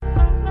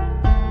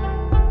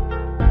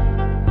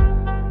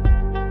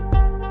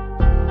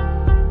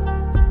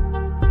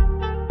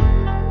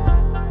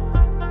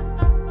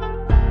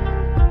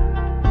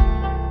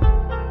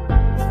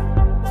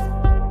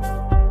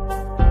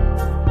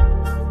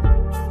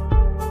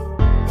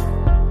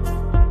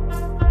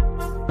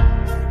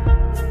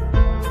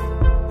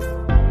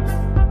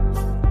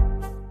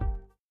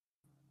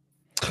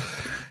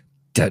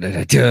Dun,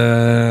 dun,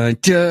 dun,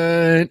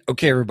 dun.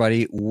 Okay,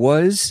 everybody,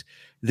 was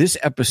this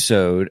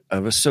episode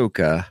of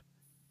Ahsoka,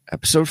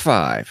 episode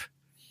 5,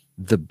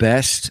 the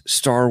best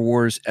Star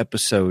Wars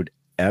episode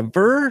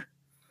ever?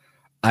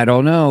 I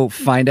don't know.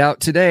 Find out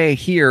today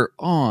here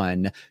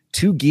on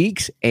Two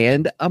Geeks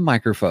and a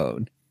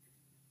Microphone.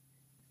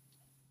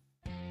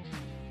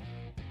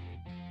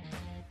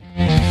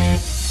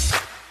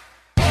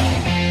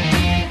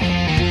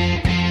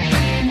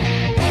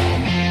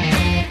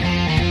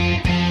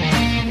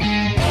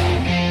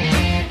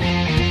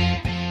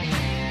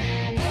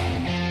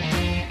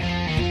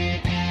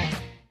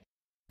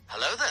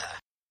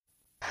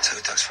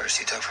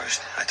 You talk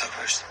first. I talk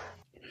first.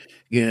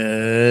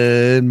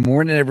 Good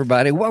morning,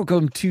 everybody.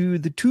 Welcome to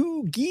the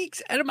Two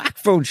Geeks and a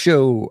Microphone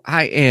show.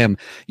 I am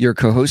your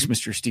co-host,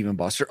 Mr. Stephen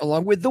Bosser,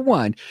 along with the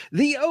one,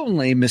 the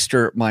only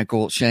Mr.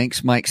 Michael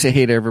Shanks. Mike, say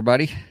hey to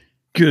everybody.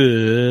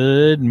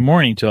 Good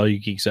morning to all you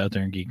geeks out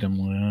there in Geekdom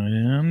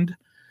Land.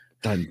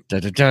 Dun, dun,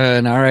 dun,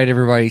 dun. All right,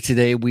 everybody.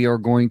 Today we are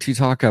going to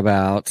talk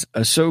about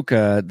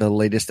Ahsoka, the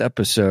latest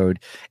episode,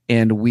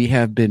 and we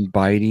have been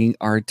biting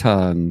our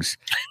tongues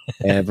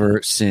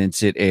ever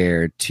since it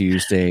aired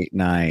Tuesday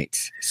night.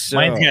 So,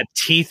 mine's got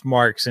teeth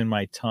marks in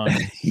my tongue.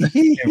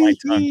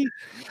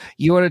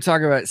 You want to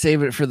talk about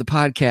save it for the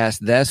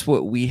podcast? That's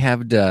what we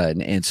have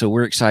done, and so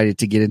we're excited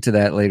to get into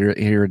that later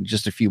here in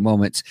just a few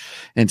moments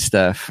and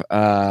stuff.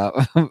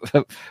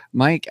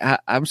 Mike,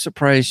 I'm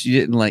surprised you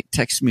didn't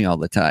text me all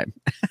the time.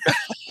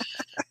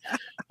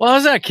 Well, I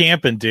was out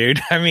camping, dude.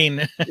 I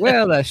mean,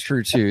 well, that's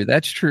true too.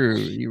 That's true.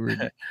 You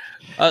were.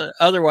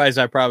 Otherwise,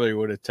 I probably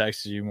would have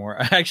texted you more.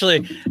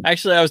 Actually,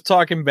 I was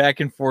talking back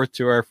and forth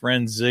to our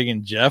friends Zig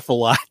and Jeff a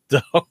lot,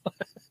 though.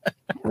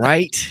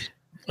 Right.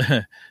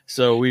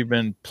 So we've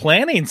been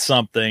planning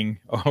something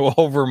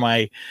over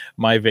my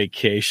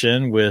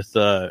vacation with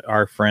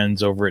our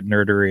friends over at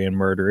Nerdery and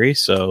Murdery.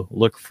 So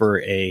look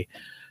for a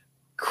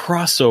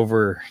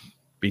crossover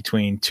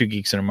between Two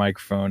Geeks and a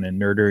Microphone and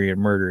Nerdery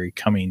and Murdery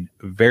coming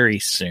very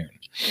soon.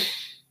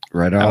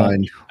 Right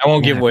on. I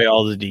won't give away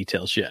all the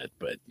details yet,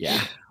 but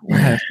yeah, we'll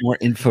have more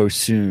info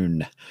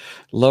soon.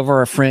 Love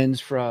our friends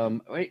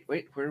from. Wait,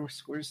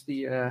 where's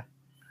the?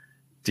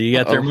 Do you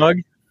got their mug?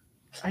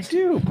 I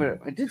do, but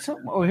I did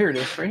something. Oh, here it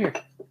is, right here.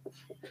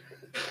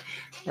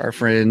 Our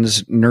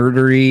friends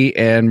Nerdery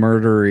and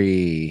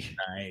Murdery.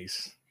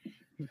 Nice.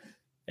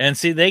 And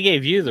see, they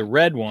gave you the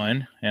red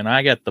one, and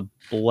I got the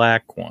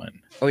black one.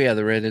 Oh yeah,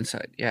 the red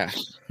inside. Yeah,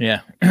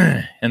 yeah,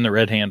 and the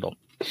red handle,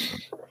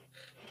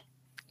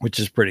 which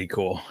is pretty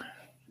cool.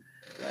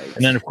 Right.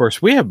 And then, of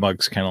course, we have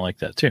mugs kind of like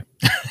that too.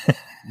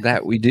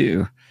 That we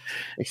do,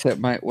 except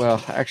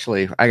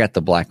actually, I got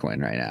the black one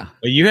right now.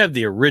 Well, you have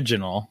the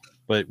original,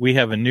 but we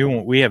have a new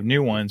one. We have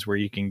new ones where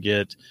you can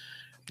get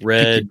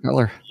red,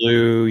 color,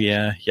 blue,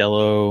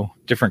 yellow,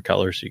 different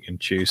colors you can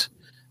choose.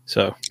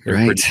 So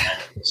they're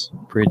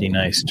pretty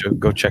nice.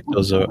 Go check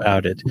those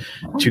out at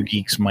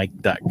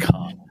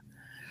twogeeksmike.com.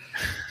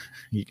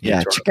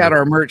 Yeah, check out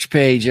our merch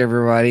page,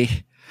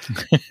 everybody.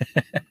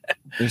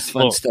 There's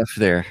fun stuff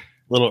there. A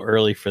little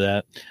early for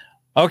that.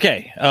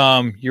 Okay,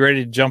 you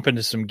ready to jump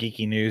into some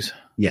geeky news?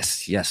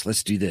 Yes,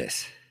 let's do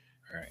this.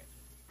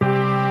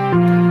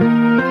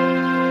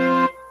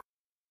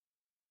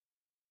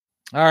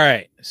 All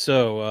right,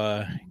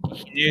 so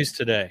geeky news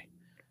today.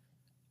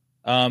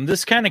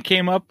 This kind of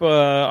came up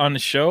on the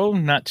show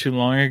not too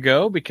long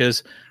ago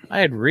because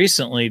I had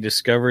recently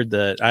discovered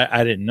that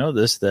I didn't know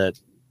this, that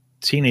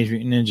Teenage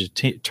Mutant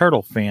Ninja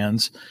Turtle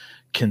fans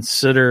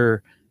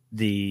consider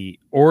the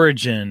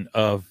origin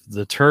of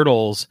the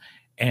Turtles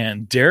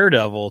and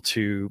Daredevil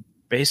to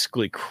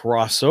basically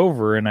cross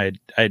over. And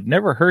I'd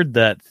never heard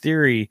that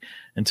theory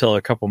until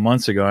a couple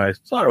months ago. I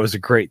thought it was a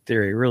great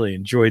theory. Really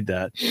enjoyed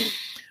that.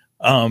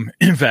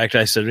 In fact,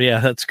 I said,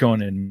 yeah, that's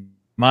going in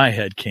my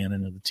head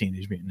canon of the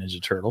Teenage Mutant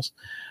Ninja Turtles.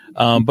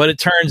 But it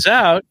turns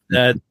out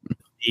that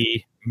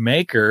the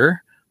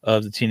maker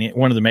of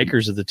one of the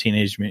makers of the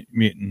Teenage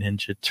Mutant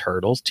Ninja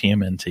Turtles,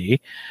 TMNT,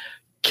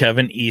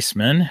 Kevin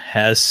Eastman,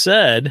 has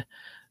said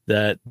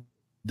that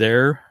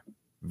they're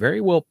very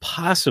well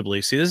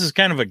possibly, see, this is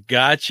kind of a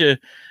gotcha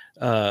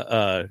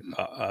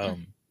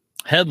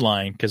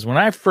headline, because when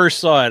I first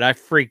saw it, I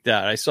freaked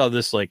out. I saw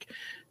this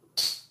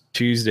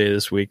Tuesday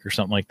this week or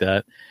something like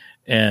that,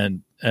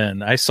 and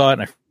I saw it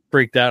and I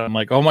freaked out. I'm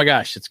like, oh my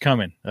gosh, it's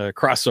coming, a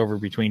crossover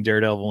between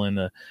Daredevil and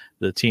the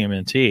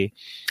TMNT,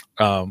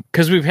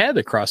 because we've had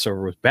the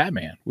crossover with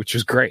Batman, which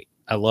was great.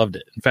 I loved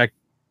it. In fact,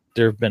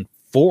 there have been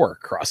 4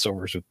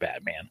 crossovers with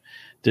Batman.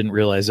 Didn't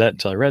realize that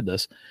until I read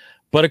this.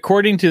 But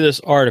according to this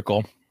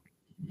article,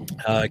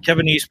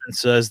 Kevin Eastman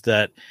says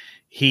that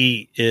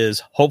he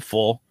is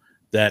hopeful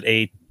that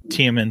a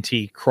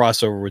TMNT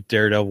crossover with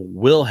Daredevil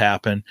will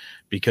happen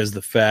because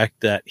the fact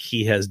that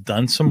he has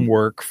done some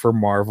work for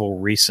Marvel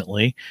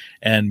recently,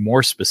 and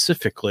more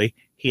specifically,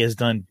 he has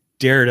done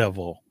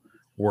Daredevil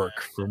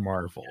work for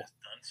Marvel.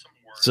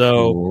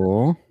 So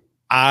cool.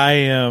 I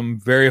am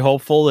very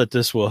hopeful that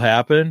this will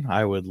happen.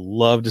 I would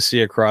love to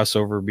see a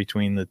crossover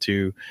between the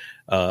two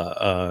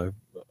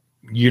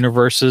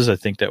universes. I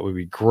think that would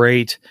be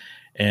great.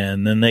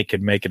 And then they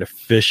could make it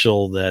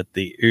official that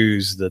the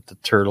ooze that the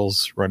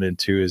turtles run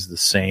into is the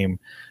same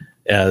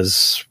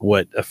as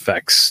what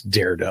affects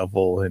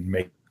Daredevil and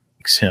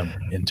makes him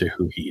into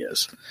who he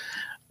is.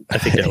 I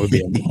think that would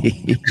be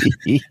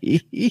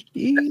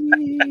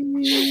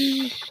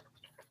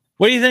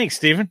What do you think,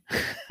 Steven?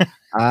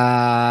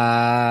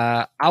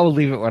 I will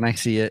leave it when I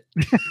see it.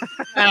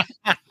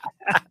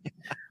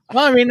 Well,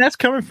 I mean, that's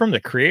coming from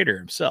the creator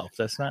himself.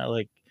 That's not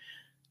like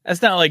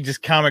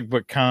just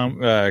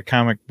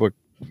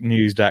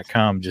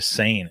comicbooknews.com just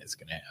saying it's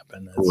going to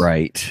happen. That's,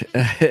 right.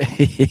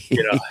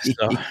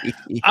 So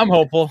I'm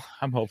hopeful.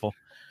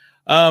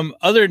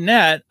 Other than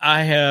that,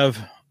 I have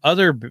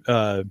other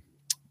geeky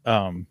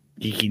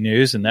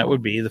news, and that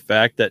would be the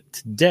fact that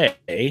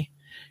today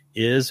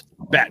is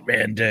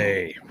Batman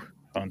Day.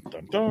 Dun,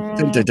 dun, dun.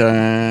 Dun, dun,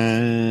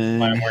 dun.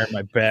 I'm wearing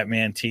my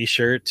Batman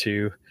t-shirt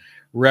to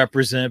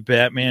represent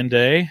Batman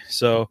Day.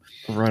 So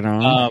right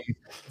on.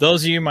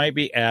 Those of you might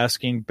be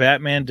asking,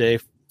 Batman Day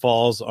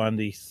falls on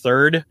the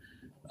third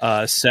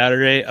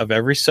Saturday of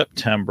every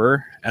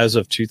September as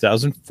of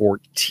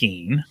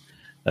 2014.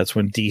 That's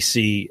when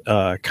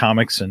DC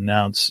Comics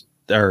announced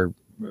or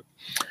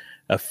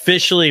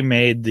officially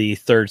made the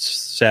third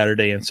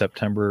Saturday in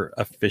September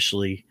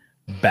officially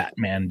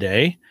Batman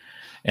Day.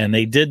 And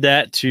they did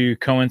that to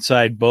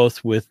coincide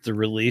both with the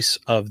release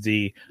of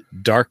the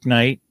Dark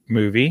Knight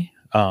movie,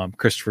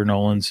 Christopher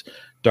Nolan's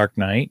Dark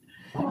Knight,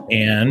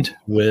 and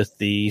with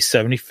the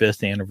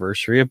 75th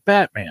anniversary of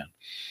Batman.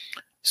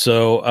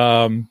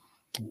 So,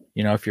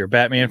 if you're a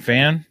Batman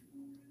fan,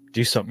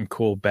 do something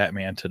cool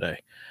Batman today.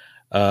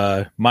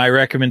 My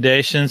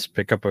recommendations: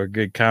 pick up a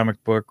good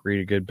comic book,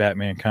 read a good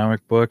Batman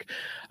comic book.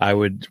 I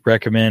would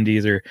recommend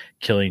either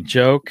Killing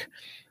Joke,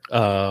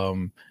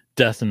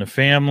 Death in the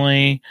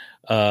Family,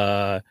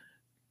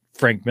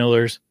 Frank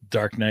Miller's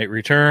Dark Knight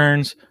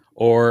Returns,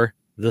 or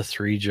The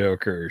Three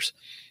Jokers.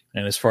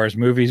 And as far as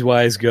movies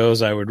wise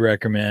goes, I would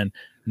recommend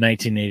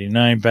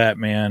 1989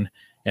 Batman,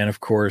 and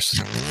of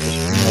course,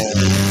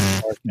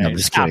 No, I'm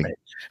just kidding.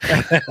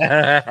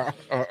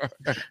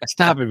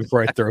 Stop it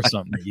before I throw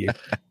something at you.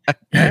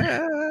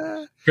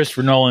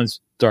 Christopher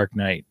Nolan's Dark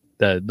Knight.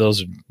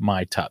 Those are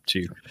my top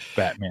two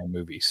Batman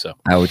movies. So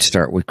I would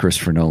start with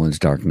Christopher Nolan's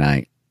Dark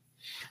Knight.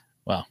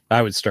 Well,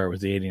 I would start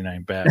with the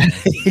 89 Batman.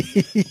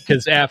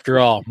 Because after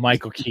all,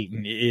 Michael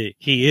Keaton,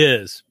 he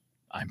is.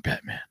 I'm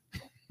Batman.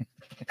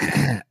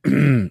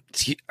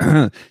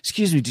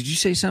 Excuse me, did you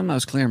say something? I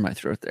was clearing my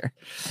throat there.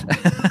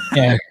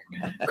 Yeah.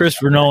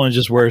 Christopher Nolan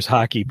just wears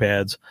hockey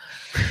pads.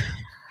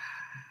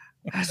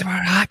 That's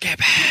about hockey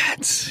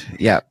pads.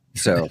 Yep.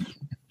 So,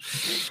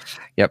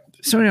 yep.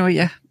 So anyway,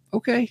 yeah.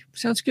 Okay.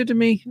 Sounds good to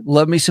me.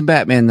 Love me some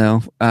Batman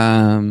though.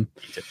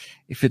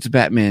 If it's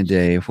Batman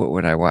Day, what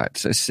would I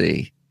watch? Let's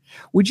see.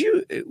 Would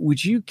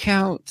you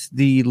count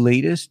the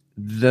latest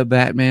The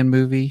Batman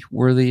movie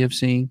worthy of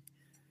seeing?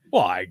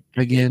 Well,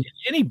 again,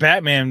 any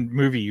Batman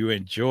movie you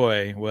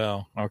enjoy.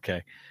 Well,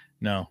 okay.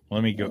 No,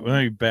 let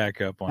me back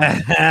up on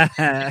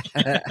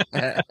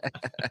that.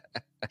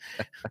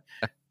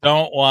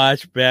 Don't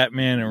watch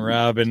Batman and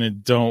Robin,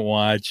 and don't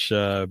watch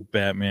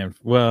Batman.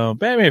 Well,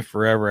 Batman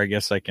Forever, I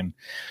guess I can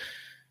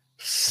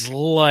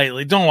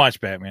slightly. Don't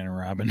watch Batman and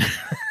Robin.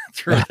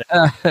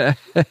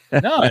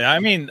 No, I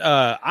mean,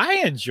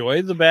 I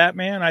enjoy the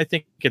Batman. I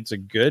think it's a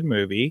good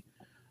movie.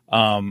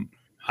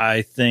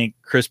 I think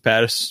Chris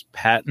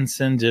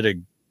Pattinson did a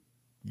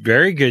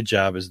very good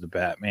job as the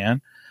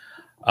Batman.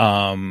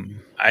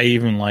 I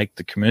even liked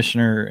the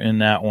Commissioner in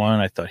that one.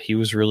 I thought he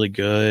was really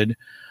good.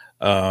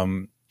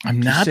 I'm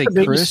not the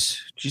biggest...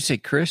 Chris? Did you say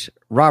Chris?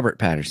 Robert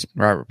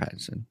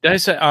Pattinson. Did I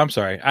say? I'm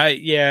sorry.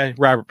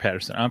 Robert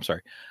Pattinson. I'm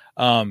sorry.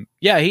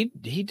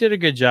 He did a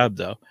good job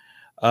though.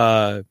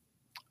 I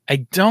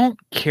don't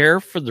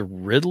care for the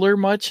Riddler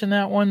much in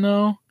that one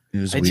though. It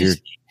was weird.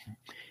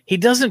 He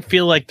doesn't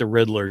feel like the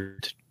Riddler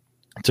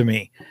to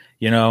me,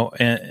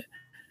 and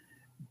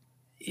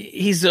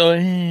he's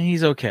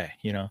okay,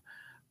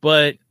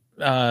 but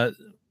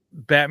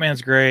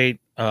Batman's great.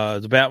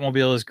 The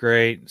Batmobile is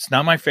great. It's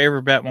not my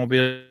favorite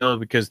Batmobile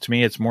because to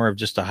me it's more of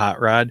just a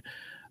hot rod,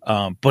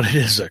 but it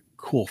is a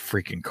cool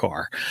freaking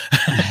car.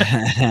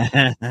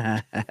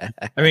 I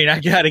mean, I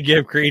got to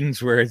give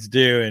credence where it's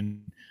due,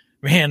 and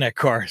man, that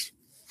car is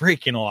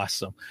freaking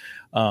awesome.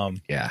 I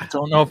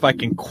don't know if I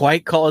can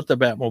quite call it the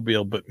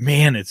Batmobile, but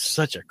man, it's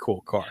such a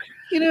cool car.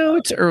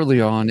 It's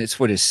early on. It's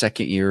his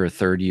second year or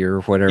third year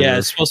or whatever. Yeah,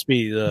 it's supposed to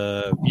be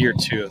the year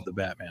 2 of the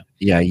Batman.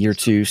 Yeah, year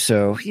 2.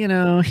 So,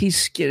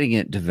 he's getting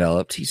it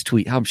developed. He's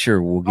I'm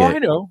sure we'll get. I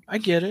know. I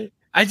get it.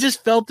 I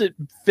just felt it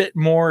fit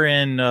more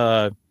in,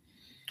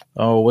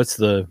 what's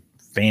the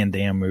Van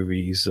Damme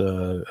movies?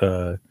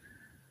 The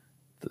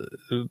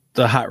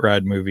Hot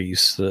Rod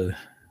movies.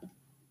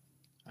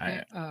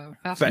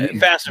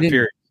 Fast and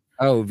Furious.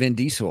 Oh, Vin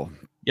Diesel.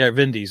 Yeah,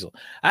 Vin Diesel.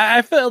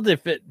 I felt it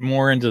fit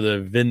more into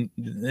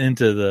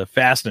the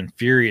Fast and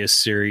Furious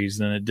series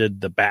than it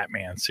did the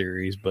Batman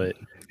series, but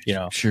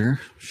Sure.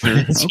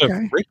 it's a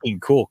freaking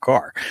cool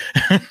car.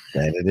 That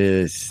it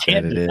is.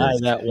 Can't deny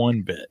that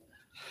one bit.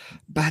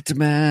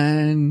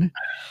 Batman.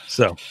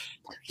 So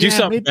do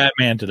something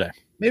Batman today.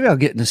 Maybe I'll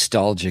get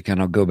nostalgic and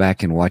I'll go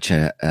back and watch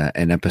an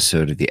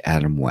episode of the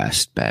Adam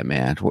West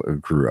Batman. What we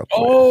grew up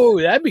with.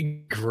 Oh, that'd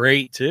be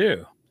great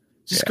too.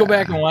 Just go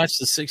back and watch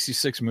the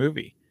 66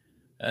 movie.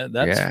 With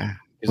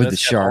the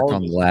shark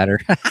on the ladder.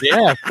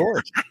 Yeah, of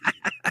course.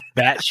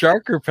 Bat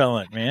shark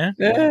repellent, man.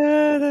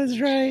 Yeah, that's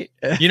right.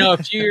 A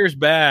few years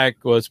back,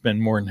 well, it's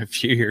been more than a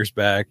few years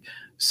back,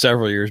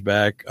 several years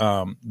back,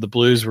 the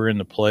Blues were in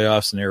the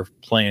playoffs and they were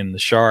playing the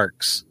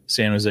Sharks,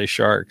 San Jose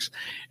Sharks.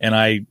 And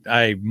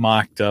I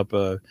mocked up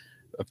a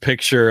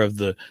picture of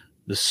the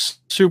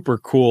super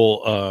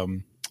cool,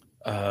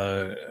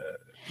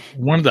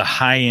 one of the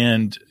high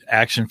end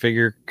action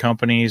figure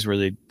companies where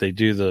they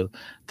do the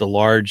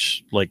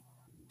large, like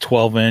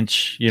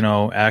 12-inch,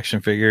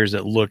 action figures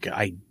that look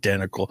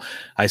identical.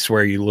 I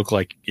swear it looks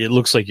like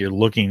you're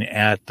looking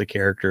at the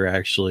character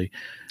actually.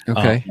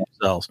 Okay.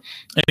 Themselves.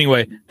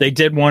 Anyway, they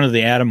did one of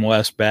the Adam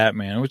West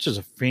Batman, which is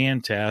a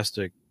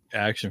fantastic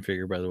action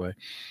figure, by the way.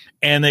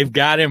 And they've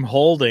got him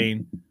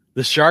holding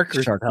the shark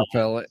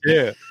repellent.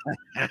 Yeah.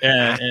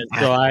 and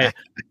so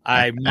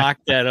I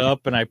mocked that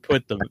up and I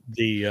put the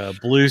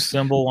blue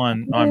symbol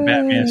on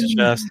Batman's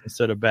chest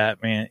instead of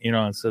Batman,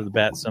 instead of the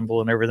bat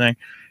symbol and everything.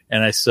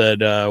 And I said,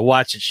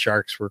 watch it,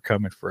 sharks, we're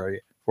coming for you.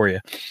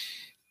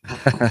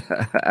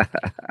 That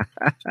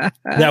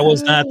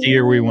was not the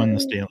year we won the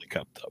Stanley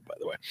Cup, though, by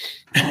the way.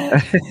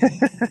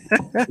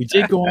 We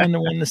did go on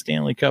to win the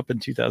Stanley Cup in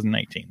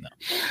 2019, though.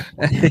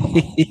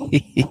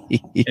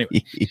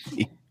 Anyway,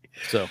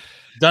 so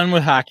done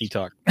with hockey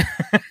talk.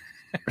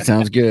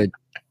 Sounds good.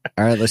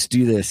 All right, let's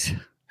do this.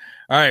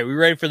 All right, we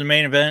ready for the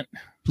main event?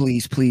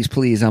 Please, please,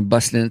 please. I'm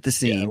busting at the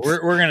seams. Yeah,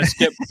 we're going to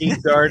skip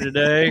Geekdar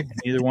today.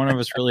 Neither one of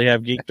us really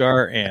have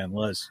Geekdar, and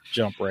let's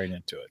jump right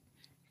into it.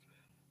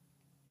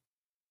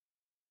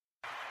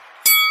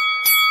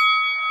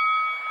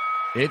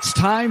 It's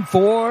time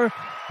for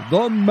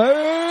the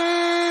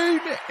main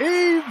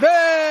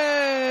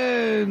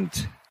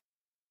event.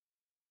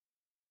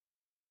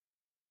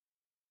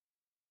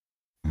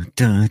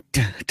 Okay.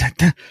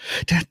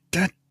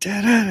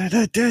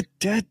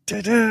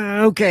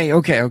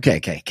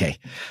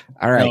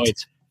 All right. No,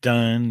 it's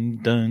dun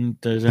dun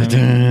dun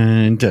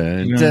dun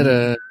dun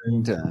dun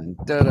dun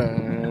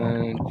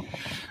dun.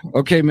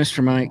 Okay,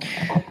 Mr. Mike.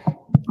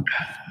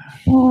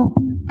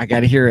 I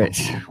got to hear it.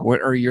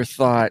 What are your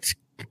thoughts?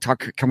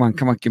 Come on.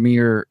 Give me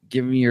your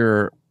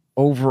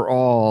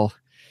overall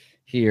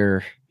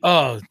here.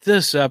 Oh,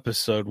 this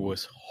episode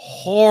was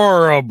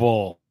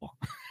horrible.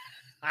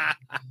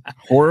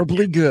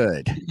 Horribly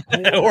good.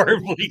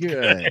 Horribly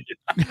good.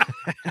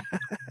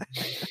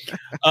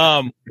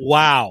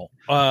 Wow.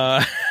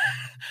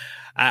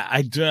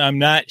 I'm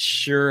not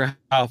sure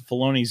how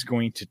Filoni's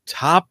going to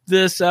top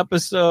this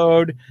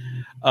episode.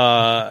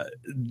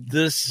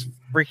 This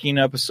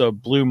freaking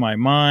episode blew my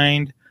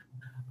mind.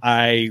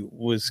 I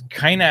was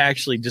kind of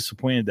actually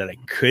disappointed that I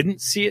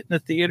couldn't see it in the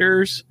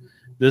theaters.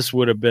 This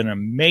would have been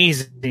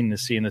amazing to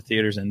see in the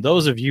theaters. And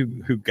those of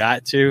you who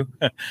got to,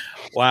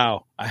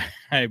 wow.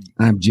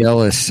 I'm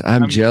jealous.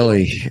 I'm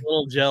jelly. A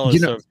little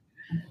jealous of.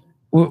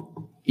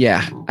 Well,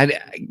 yeah.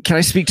 Can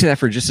I speak to that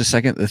for just a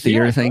second? The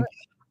theater thing.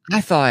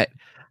 I said,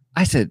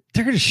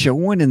 they're going to show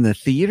one in the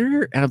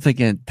theater. And I'm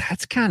thinking,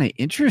 that's kind of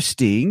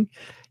interesting.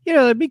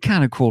 That'd be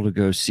kind of cool to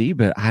go see,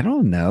 but I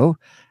don't know.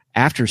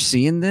 After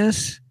seeing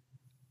this,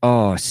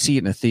 see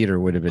it in a theater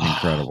would have been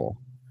incredible.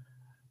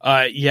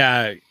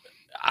 Yeah.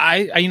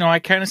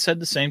 I kind of said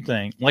the same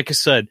thing. Like I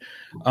said,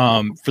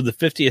 for the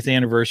 50th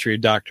anniversary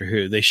of Doctor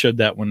Who, they showed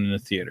that one in the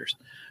theaters,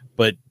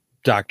 but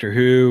Doctor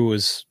Who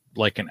was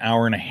like an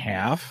hour and a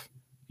half,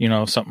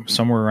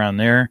 somewhere around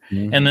there.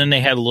 Mm-hmm. And then they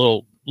had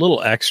little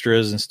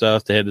extras and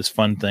stuff. They had this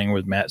fun thing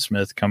with Matt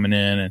Smith coming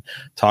in and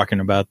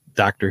talking about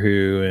Doctor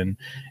Who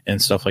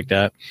and stuff like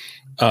that.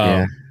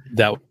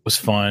 That was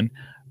fun.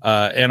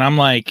 And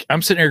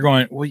I'm sitting here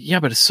going, well, yeah,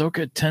 but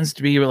Ahsoka tends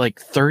to be like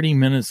 30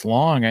 minutes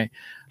long.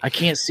 I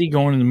can't see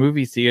going to the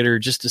movie theater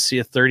just to see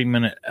a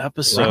 30-minute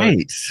episode.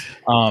 Right.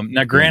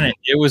 Now, granted,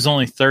 it was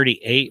only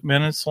 38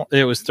 minutes.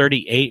 It was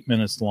 38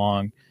 minutes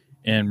long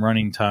in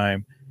running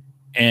time,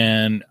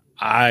 and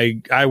I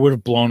would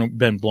have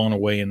been blown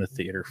away in the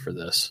theater for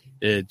this.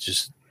 It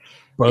just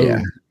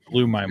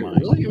blew my mind.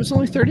 Really? It was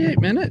only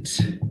 38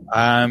 minutes?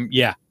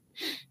 Yeah.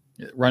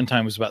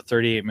 Runtime was about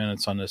 38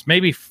 minutes on this.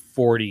 Maybe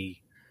 40.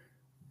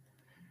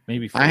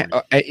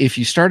 If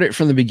you start it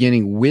from the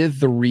beginning with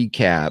the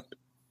recap,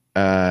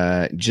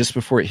 just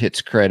before it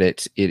hits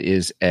credits, it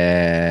is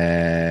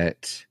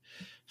at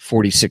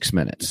 46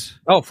 minutes.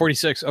 Oh,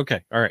 46.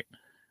 Okay. All right.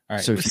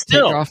 So if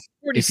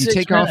you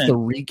take off the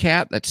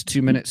recap, that's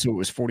 2 minutes. So it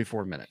was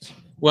 44 minutes.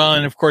 Well,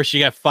 and of course you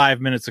got 5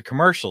 minutes of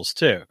commercials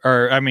too,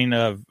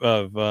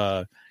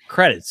 of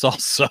credits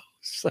also.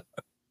 So,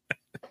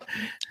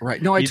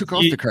 Right. No, I took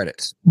off the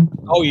credits.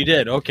 Oh, you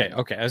did? Okay. I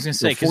was going to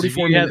say, because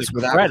 44 minutes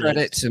without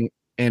credits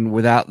and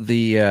without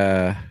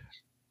the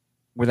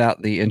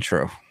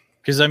intro.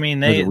 Because I mean,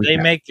 they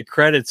make the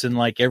credits in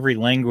like every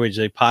language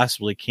they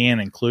possibly can,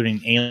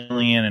 including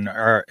Alien and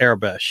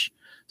Arabish.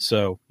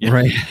 So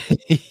right,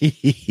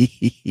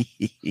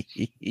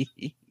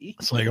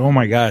 it's like, oh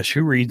my gosh,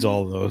 who reads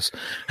all those?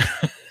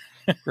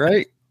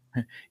 Right.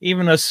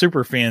 Even us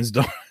super fans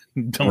don't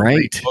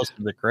read most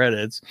of the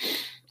credits.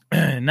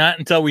 Not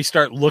until we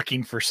start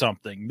looking for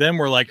something. Then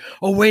we're like,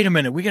 oh, wait a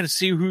minute, we got to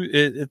see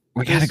who.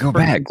 We got to go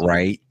back,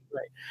 right?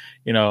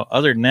 You know,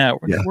 other than that,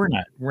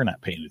 we're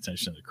not paying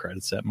attention to the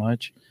credits that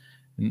much.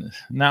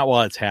 Not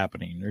while it's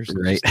happening. There's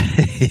right.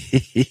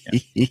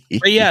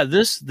 But yeah,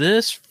 this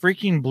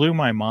freaking blew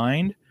my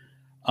mind.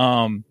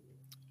 And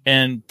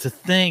to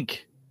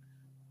think,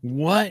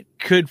 what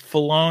could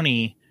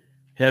Filoni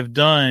have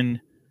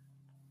done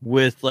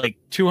with like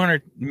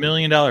 $200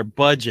 million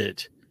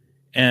budget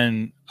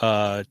and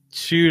 2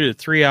 to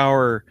 3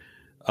 hour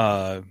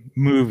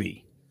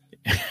movie?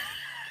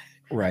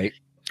 Right.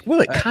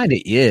 Well, it kind of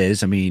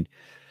is. I mean,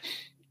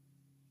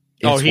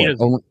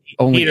 it's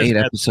only 8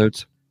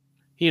 episodes.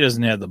 He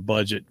doesn't have the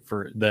budget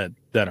for that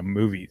a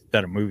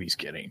movie's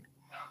getting.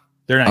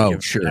 They're not. Oh,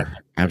 sure,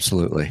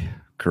 absolutely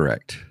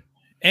correct.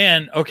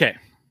 And okay,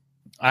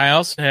 I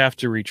also have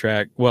to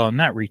retract. Well,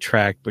 not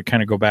retract, but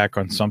kind of go back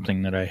on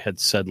something that I had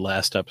said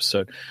last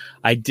episode.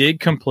 I did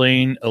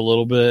complain a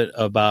little bit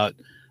about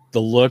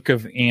the look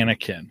of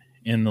Anakin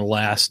in the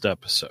last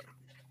episode,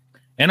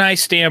 and I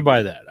stand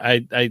by that.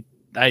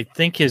 I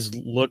think his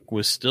look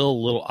was still a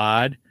little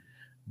odd.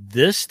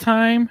 This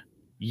time,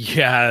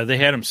 yeah, they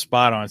had him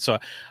spot on. So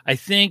I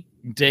think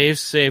Dave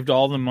saved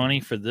all the money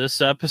for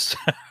this episode.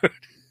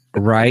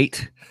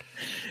 Right.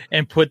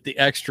 And put the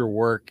extra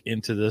work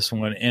into this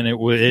one. And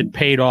it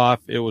paid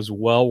off. It was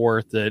well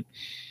worth it.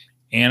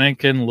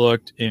 Anakin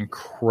looked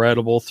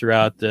incredible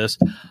throughout this.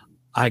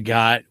 I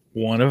got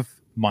one of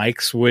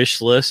Mike's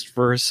wish list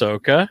for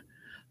Ahsoka.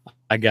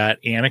 I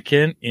got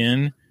Anakin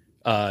in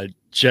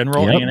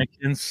General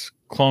Anakin's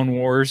Clone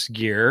Wars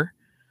gear.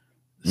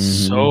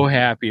 So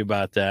happy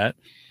about that.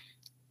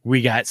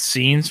 We got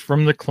scenes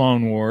from the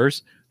Clone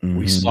Wars.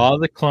 We saw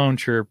the clone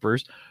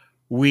troopers.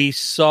 We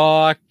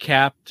saw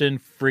Captain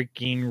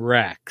freaking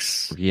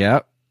Rex.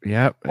 Yep.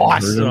 Awesome. I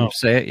heard him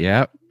say it.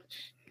 Yep.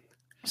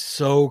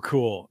 So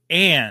cool.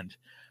 And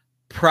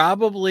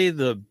probably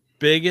the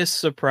biggest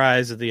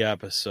surprise of the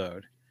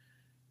episode,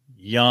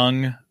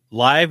 young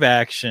live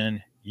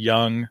action,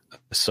 young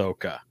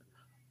Ahsoka.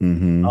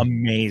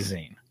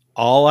 Amazing.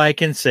 All I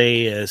can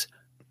say is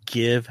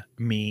give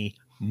me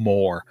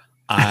more.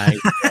 I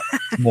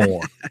want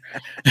more.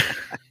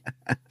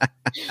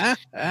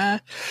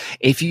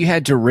 If you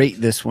had to rate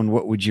this one,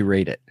 what would you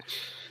rate it?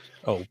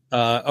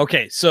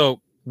 Okay.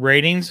 So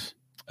ratings,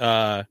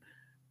 we're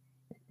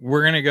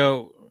going to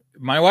go.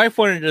 My wife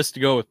wanted us to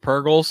go with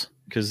Purgles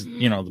because,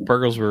 the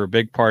Purgles were a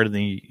big part of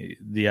the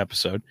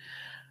episode,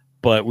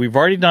 but we've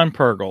already done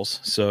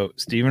Purgles. So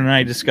Steven and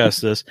I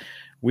discussed this.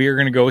 We are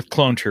going to go with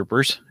Clone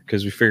Troopers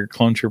because we figured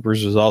Clone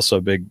Troopers was also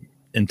a big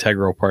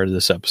integral part of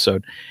this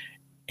episode.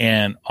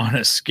 And on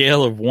a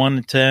scale of 1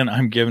 to 10,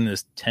 I'm giving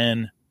this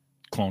 10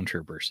 Clone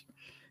Troopers.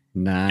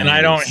 Nice. And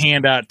I don't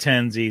hand out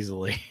 10s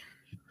easily.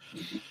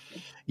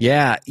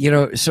 Yeah.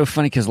 It's so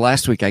funny because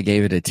last week I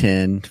gave it a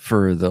 10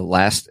 for the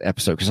last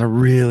episode because I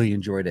really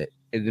enjoyed it.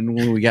 And then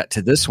when we got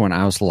to this one,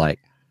 I was like,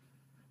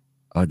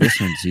 oh,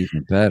 this one's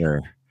even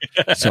better.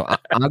 So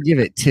I'll give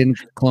it 10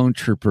 Clone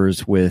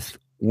Troopers with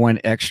 1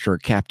 extra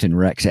Captain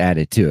Rex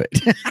added to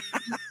it.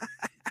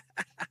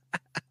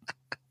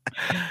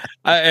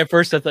 At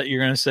first, I thought you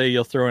were going to say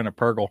you'll throw in a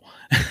Purgle.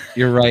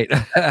 You're right.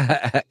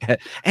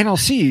 And I'll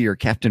see your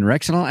Captain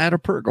Rex, and I'll add a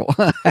Purgle.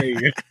 There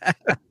you go.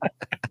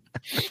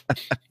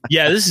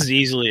 Yeah, this is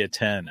easily a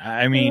 10.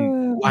 I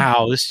mean,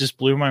 wow, this just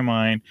blew my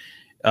mind.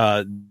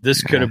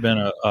 This could have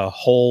been a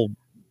whole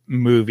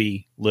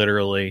movie,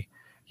 literally,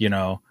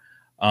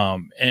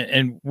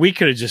 and we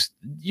could have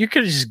you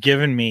could have just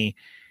given me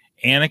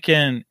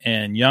Anakin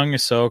and young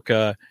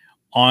Ahsoka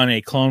on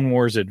a Clone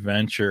Wars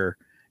adventure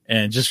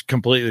and just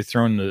completely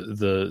thrown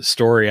the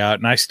story out,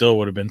 and I still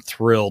would have been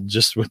thrilled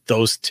just with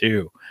those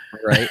two.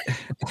 Right.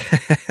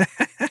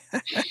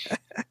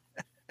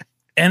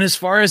 And as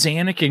far as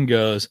Anakin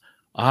goes,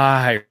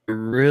 I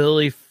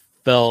really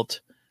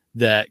felt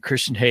that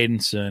Christian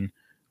Haydenson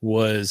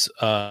was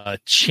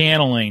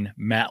channeling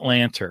Matt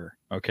Lanter.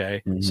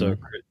 Okay. So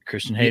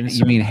Christian Haydenson.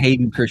 You mean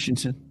Hayden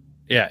Christensen?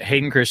 Yeah,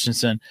 Hayden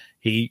Christensen.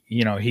 He,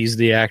 he's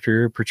the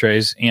actor who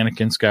portrays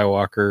Anakin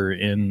Skywalker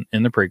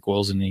in the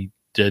prequels, and he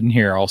did in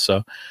here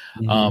also.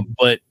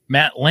 But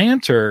Matt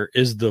Lanter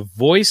is the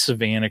voice of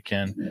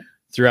Anakin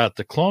throughout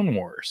the Clone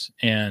Wars.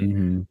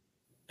 And,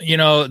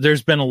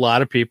 there's been a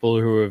lot of people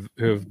who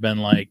have been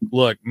like,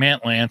 look,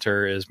 Matt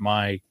Lanter is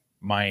my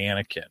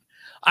Anakin.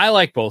 I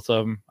like both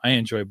of them. I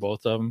enjoy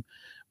both of them.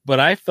 But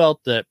I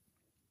felt that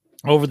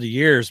over the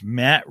years,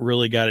 Matt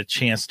really got a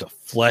chance to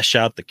flesh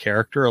out the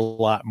character a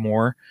lot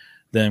more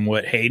than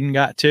what Hayden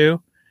got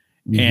to.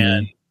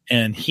 And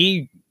and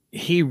he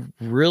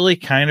really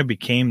kind of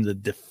became the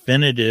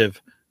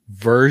definitive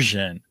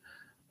version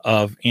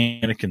of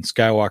Anakin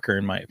Skywalker,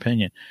 in my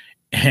opinion.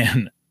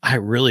 And I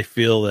really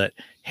feel that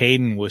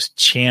Hayden was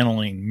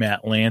channeling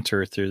Matt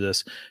Lanter through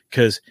this,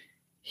 because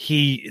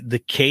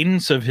the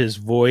cadence of his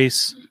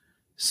voice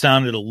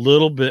sounded a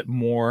little bit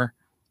more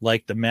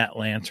like the Matt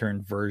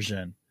Lantern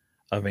version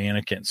of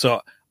Anakin.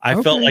 So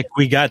I felt like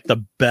we got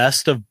the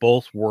best of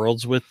both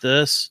worlds with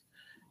this.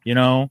 You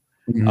know,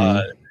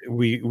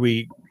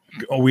 we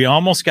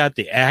almost got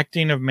the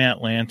acting of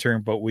Matt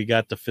Lantern, but we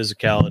got the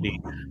physicality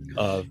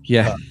of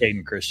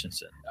Hayden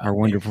Christensen. Our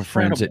wonderful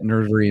friends at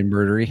Nerdery and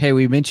Murdery. Hey,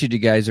 we mentioned you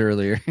guys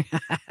earlier.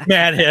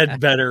 Matt had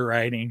better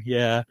writing.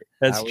 Yeah,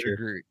 that's true.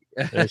 Agree.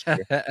 That's true.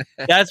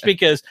 That's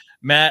because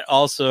Matt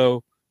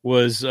also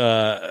was,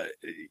 that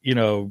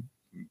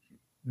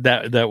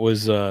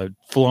was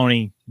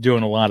Filoni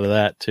doing a lot of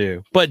that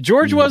too. But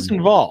George was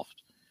involved.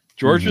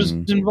 George was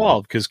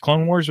involved because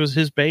Clone Wars was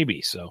his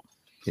baby. So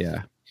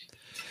yeah,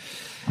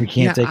 we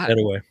can't take that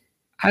away.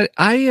 I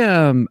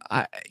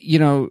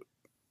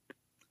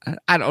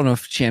don't know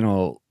if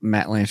channel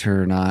Matt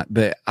Lanter or not,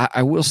 but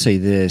I will say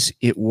this: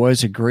 it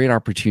was a great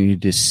opportunity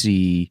to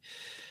see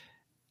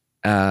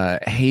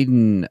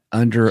Hayden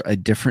under a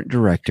different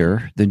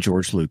director than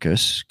George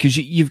Lucas, because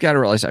you've got to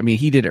realize, I mean,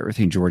 he did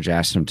everything George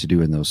asked him to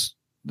do in those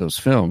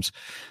films,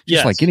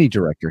 just like any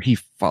director. He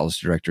follows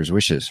director's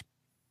wishes.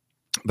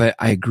 But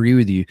I agree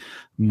with you.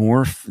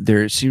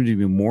 There seemed to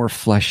be more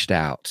fleshed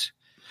out,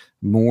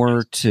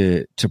 more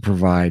to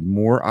provide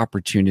more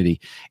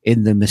opportunity,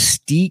 in the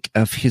mystique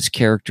of his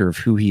character, of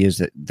who he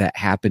is, that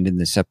happened in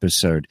this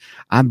episode.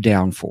 I'm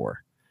down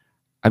for.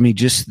 I mean,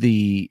 just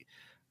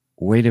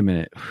wait a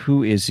minute,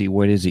 who is he?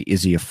 What is he?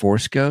 Is he a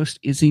Force ghost?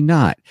 Is he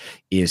not?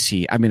 Is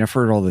he, I mean, I've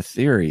heard all the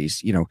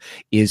theories,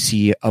 is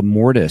he a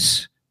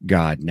Mortis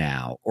god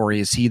now? Or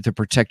is he the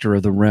protector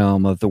of the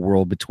realm, of the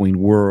world between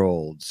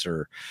worlds?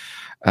 Or,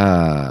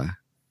 I'm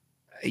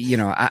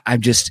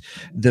just,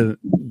 the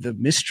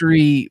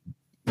mystery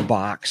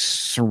box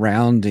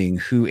surrounding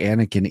who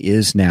Anakin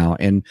is now,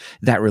 and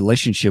that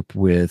relationship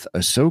with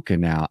Ahsoka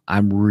now,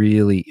 I'm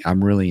really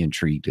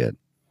intrigued in.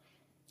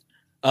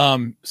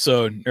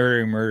 So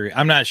Murray,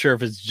 I'm not sure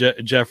if it's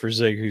Jeff or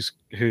Zig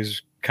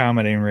who's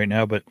commenting right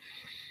now, but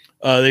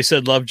they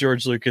said love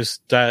George Lucas,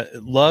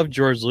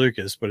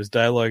 but his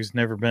dialogue's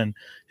never been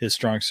his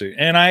strong suit,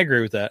 and I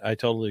agree with that. I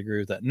totally agree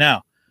with that.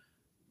 Now,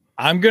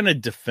 I'm gonna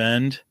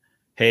defend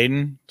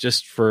Hayden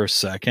just for a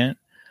second,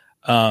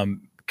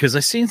 because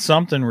I seen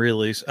something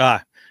release.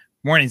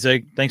 Morning,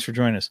 Zig. Thanks for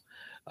joining us.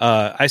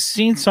 I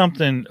seen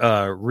something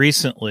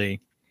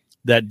recently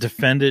that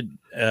defended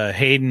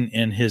Hayden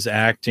in his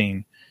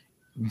acting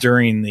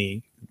during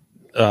the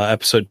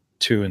episode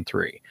 2 and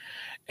 3,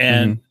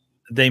 and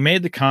they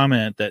made the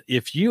comment that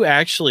if you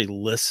actually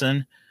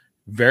listen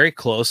very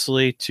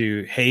closely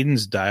to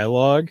Hayden's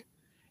dialogue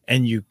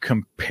and you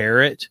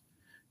compare it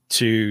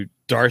to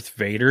Darth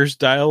Vader's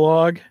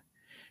dialogue,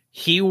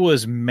 he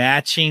was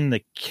matching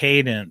the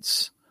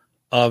cadence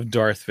of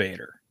Darth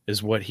Vader,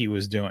 is what he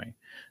was doing.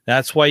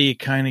 That's why you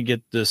kind of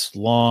get this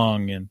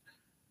long and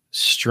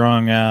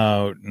strung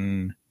out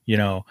and,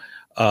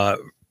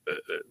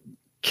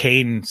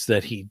 cadence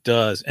that he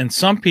does. And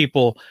some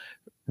people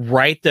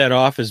write that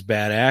off as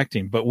bad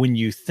acting, but when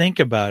you think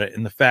about it,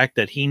 and the fact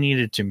that he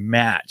needed to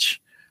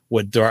match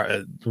what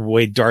the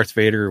way Darth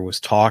Vader was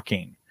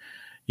talking,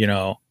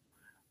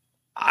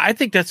 I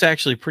think that's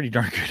actually pretty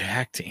darn good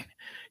acting,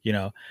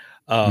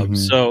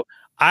 So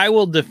I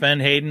will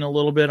defend Hayden a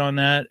little bit on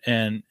that.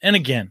 And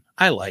again,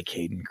 I like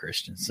Hayden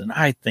Christensen.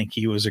 I think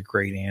he was a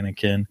great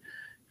Anakin.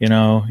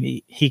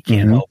 He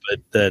can't help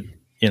it that,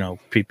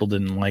 people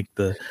didn't like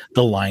the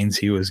lines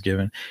he was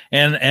given.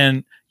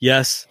 And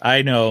yes,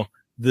 I know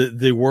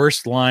the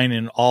worst line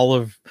in all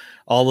of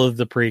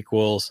the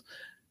prequels: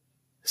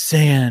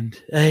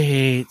 sand. I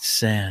hate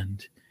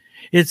sand.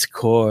 It's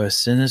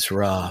coarse and it's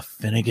rough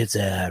and it gets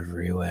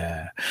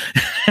everywhere.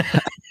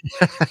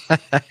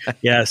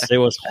 Yes, it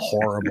was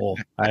horrible.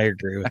 I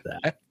agree with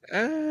that.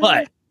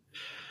 But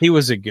he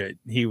was a good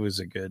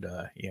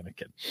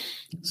Anakin.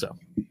 So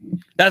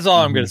that's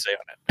all I'm going to say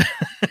on it.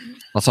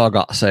 That's all I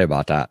got to say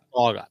about that.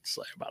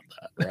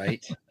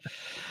 Right.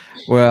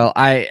 Well,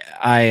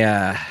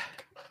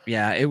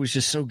 it was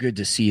just so good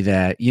to see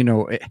that.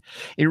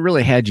 It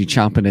really had you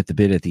chomping at the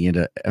bit at the end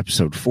of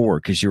episode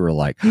 4, because you were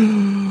like,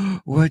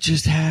 what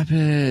just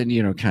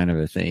happened? Kind of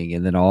a thing.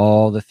 And then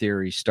all the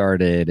theories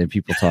started and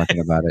people talking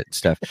about it and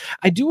stuff.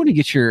 I do want to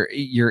get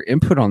your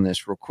input on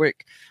this real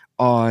quick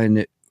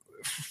on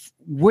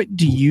what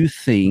do you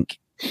think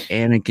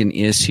Anakin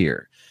is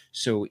here?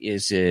 So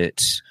is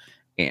it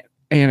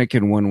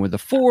Anakin one with the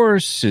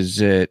Force? Is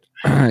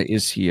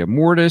he a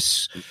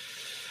Mortis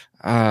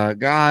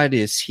god?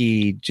 Is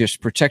he just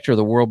protector of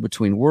the world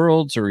between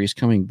worlds, or he's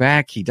coming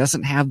back? He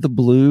doesn't have the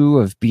blue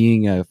of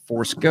being a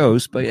Force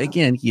ghost, but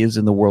again, he is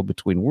in the world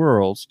between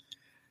worlds.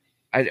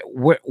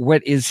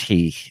 What is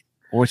he?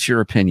 What's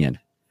your opinion?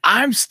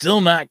 I'm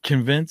still not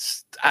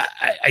convinced.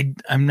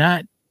 I'm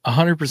not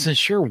 100%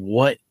 sure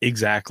what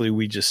exactly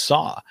we just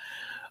saw.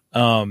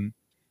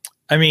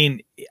 I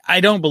mean, I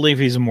don't believe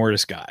he's a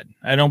Mortis god.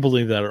 I don't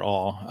believe that at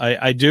all.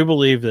 I do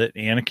believe that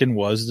Anakin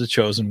was the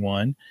chosen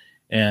one,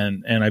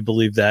 and I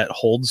believe that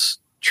holds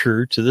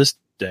true to this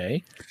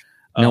day.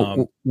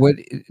 Now, what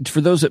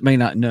for those that may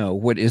not know,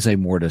 what is a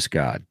Mortis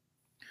god?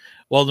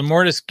 Well, the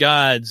Mortis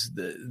gods,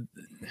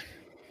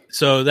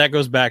 so that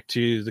goes back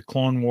to the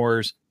Clone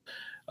Wars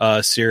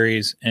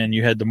series, and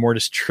you had the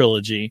Mortis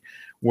trilogy,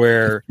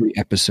 where 3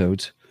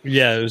 episodes.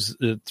 Yeah, it was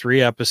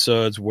 3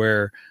 episodes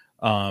where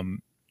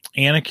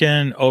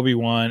Anakin,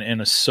 Obi-Wan,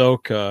 and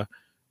Ahsoka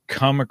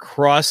come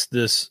across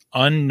this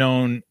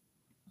unknown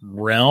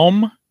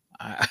realm.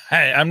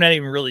 I'm not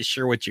even really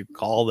sure what you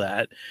call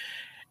that.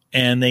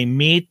 And they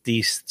meet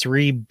these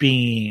 3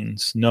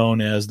 beings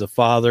known as the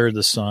Father,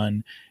 the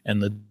Son,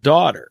 and the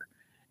Daughter.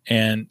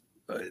 And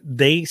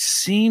they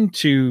seem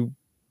to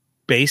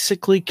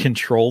basically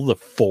control the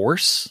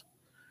Force.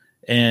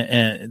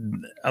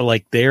 And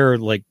like they're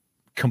like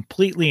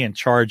completely in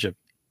charge of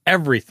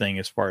everything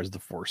as far as the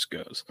Force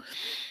goes.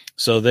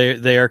 So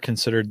they are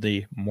considered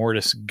the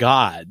Mortis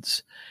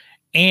gods,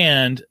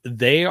 and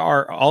they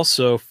are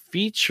also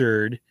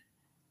featured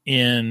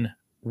in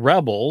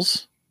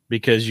Rebels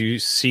because you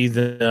see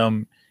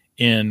them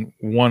in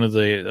one of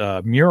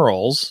the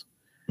murals,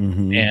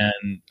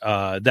 and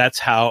that's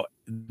how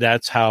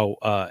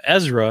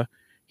Ezra,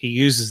 he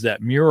uses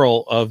that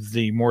mural of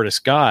the Mortis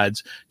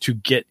gods to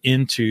get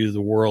into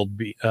the world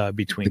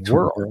between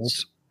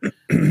worlds.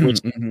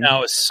 Which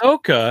now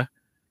Ahsoka,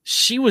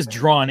 she was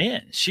drawn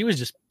in. She was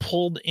just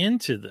pulled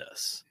into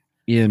this.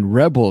 In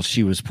Rebels,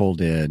 she was pulled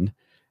in.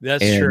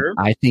 That's true.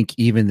 I think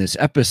even this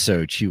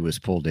episode, she was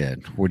pulled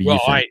in. What do you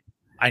think?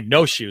 I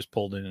know she was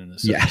pulled in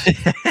this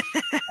episode.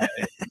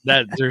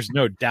 That there's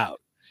no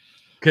doubt.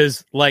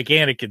 Because like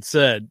Anakin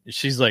said,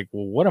 she's like,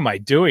 well, what am I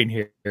doing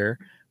here?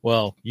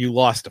 Well, you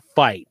lost a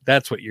fight.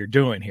 That's what you're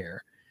doing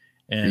here.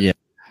 And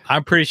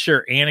I'm pretty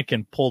sure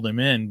Anakin pulled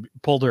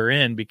her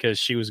in because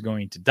she was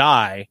going to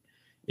die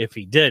if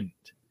he didn't.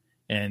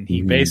 And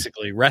he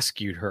basically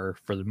rescued her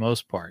for the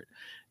most part.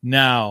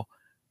 Now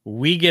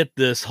we get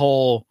this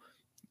whole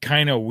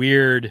kind of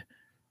weird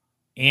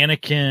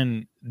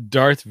Anakin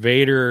Darth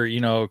Vader,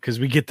 because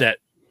we get that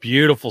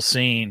beautiful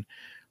scene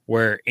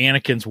where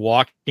Anakin's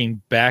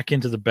walking back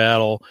into the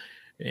battle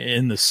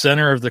in the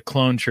center of the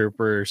clone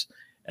troopers.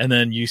 And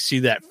then you see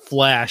that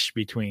flash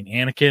between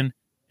Anakin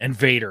and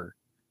Vader.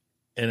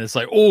 And it's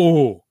like,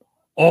 oh,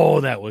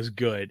 that was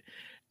good.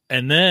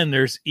 And then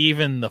there's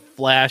even the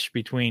flash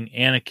between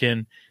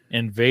Anakin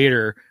and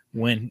Vader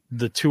when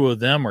the two of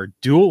them are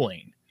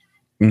dueling.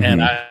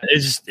 And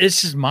it's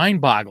just mind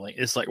boggling.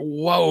 It's like,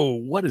 whoa,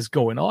 what is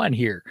going on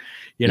here?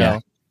 You know,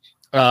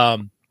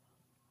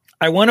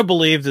 I want to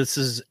believe this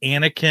is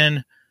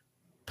Anakin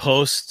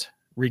post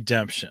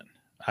redemption.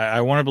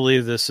 I want to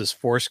believe this is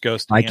Force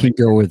Ghost. I can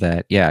go with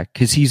that. Yeah.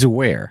 Cause he's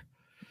aware.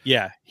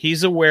 Yeah.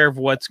 He's aware of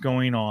what's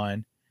going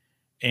on.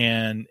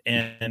 And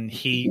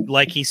he,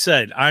 like he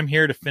said, I'm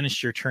here to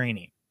finish your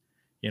training.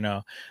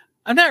 I'm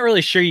not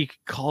really sure you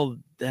could call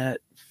that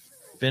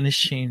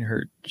finishing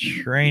her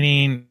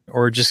training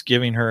or just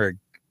giving her a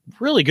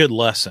really good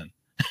lesson.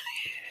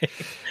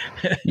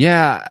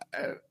 Yes,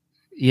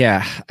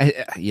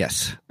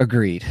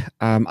 agreed.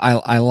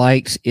 I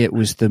liked it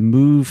was the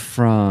move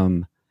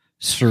from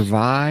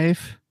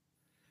survive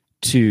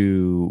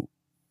to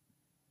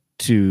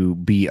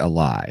be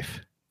alive,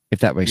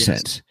 if that makes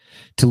sense,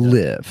 to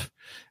live.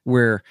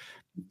 Where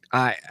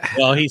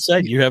he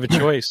said you have a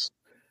choice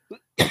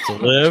to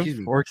live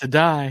or to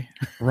die.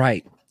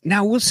 Right.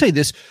 Now we'll say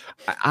this.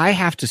 I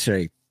have to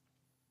say,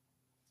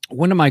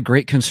 one of my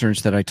great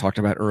concerns that I talked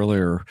about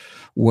earlier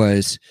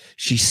was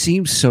she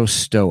seems so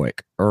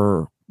stoic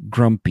or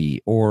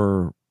grumpy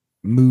or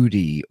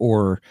moody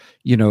or,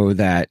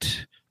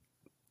 that,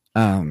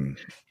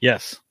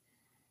 yes,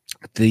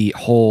 the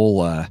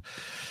whole,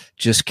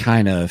 just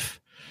kind of,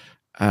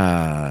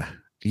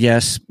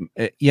 yes,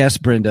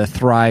 Brenda,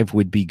 thrive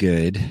would be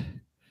good.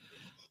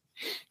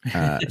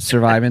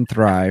 Survive and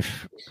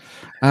thrive.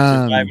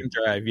 Survive and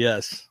thrive.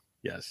 Yes.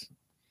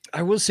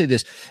 I will say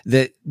this,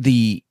 that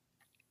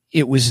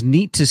it was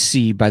neat to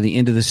see by the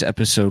end of this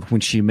episode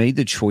when she made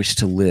the choice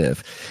to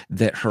live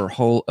that her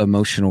whole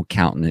emotional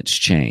countenance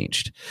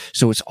changed.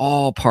 So it's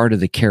all part of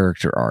the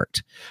character arc.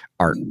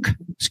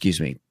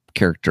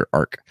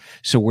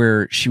 So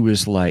where she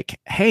was like,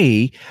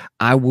 hey,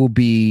 I will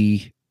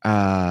be,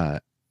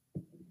 and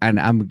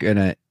I'm going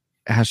to,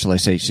 how shall I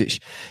say,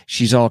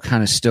 she's all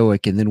kind of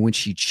stoic. And then when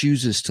she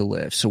chooses to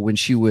live, so when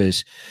she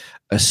was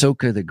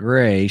Ahsoka the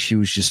Gray, she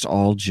was just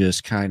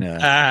kind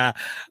of.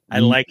 I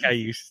like how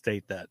you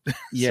state that.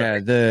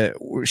 Yeah,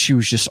 she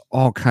was just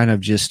all kind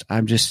of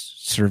I'm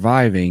just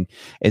surviving,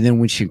 and then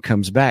when she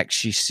comes back,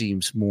 she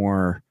seems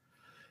more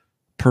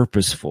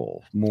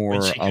purposeful, more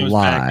when she comes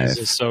alive. Back as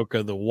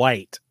Ahsoka the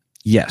White.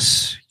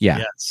 Yes.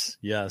 Yeah.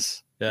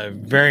 Yes.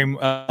 Very,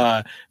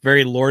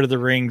 very Lord of the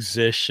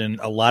Rings-ish, and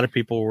a lot of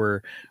people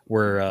were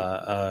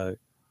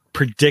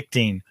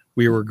predicting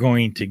we were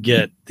going to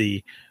get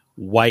the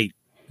white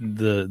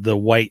the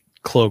white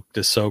cloaked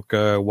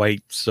Ahsoka,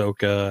 white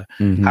Ahsoka,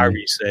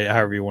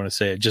 however you want to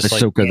say it, just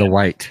Ahsoka like the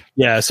White.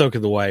 Yeah,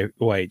 Ahsoka the white,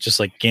 just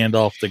like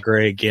Gandalf the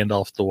Gray,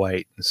 Gandalf the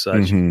White, and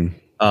such.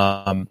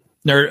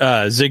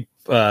 Zig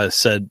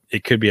said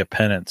it could be a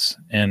penance,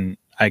 and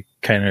I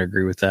kind of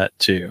agree with that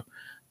too.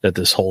 That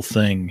this whole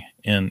thing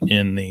in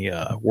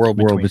the world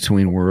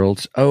between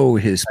worlds. Oh,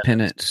 his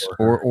penance,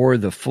 or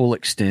the full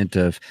extent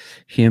of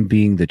him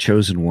being the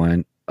chosen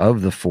one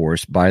of the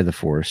Force, by the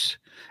Force,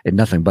 and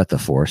nothing but the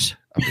Force.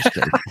 I'm just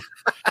kidding.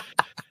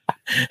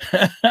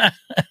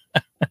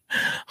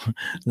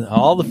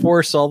 All the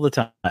Force, all the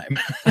time.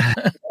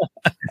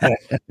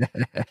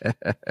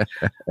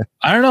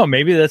 I don't know.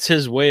 Maybe that's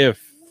his way of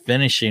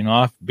finishing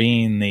off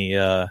being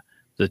the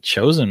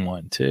chosen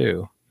one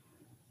too,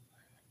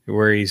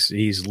 where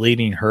he's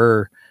leading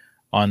her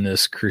on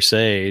this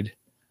crusade.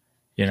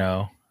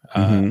 I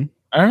don't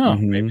know.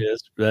 Maybe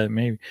that's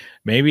that.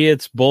 Maybe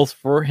it's both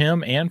for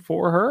him and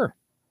for her.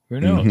 Who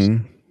knows?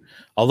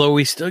 Although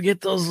we still get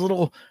those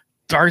little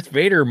Darth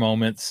Vader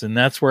moments, and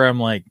that's where I'm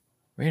like,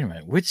 wait a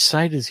minute, which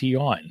side is he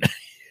on?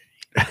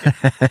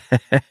 I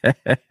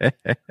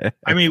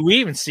mean, we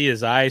even see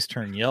his eyes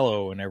turn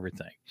yellow and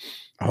everything.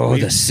 Oh,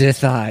 the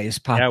Sith eyes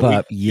pop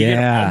up.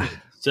 Yeah.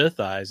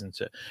 Sith eyes and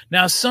shit.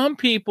 Now, some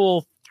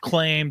people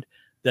claimed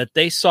that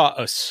they saw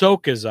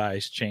Ahsoka's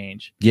eyes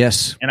change.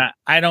 Yes. And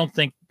I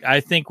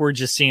think we're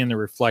just seeing the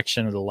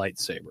reflection of the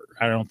lightsaber.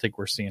 I don't think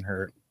we're seeing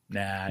her.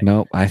 Nah.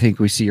 Nope. I think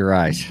we see her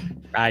eyes.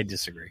 I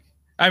disagree.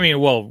 I mean,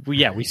 well,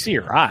 we see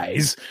her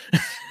eyes.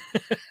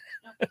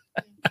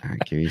 All right,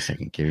 give me a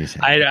second.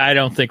 I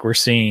don't think we're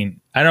seeing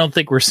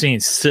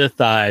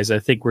Sith eyes. I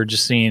think we're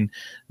just seeing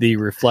the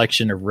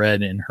reflection of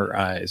red in her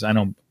eyes. I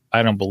don't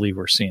believe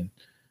we're seeing.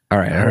 All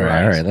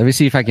right. Let me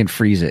see if I can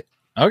freeze it.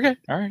 Okay.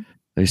 All right.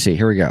 Let me see.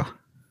 Here we go.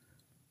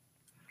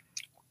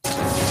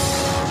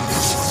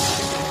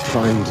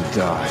 Trying to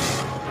die.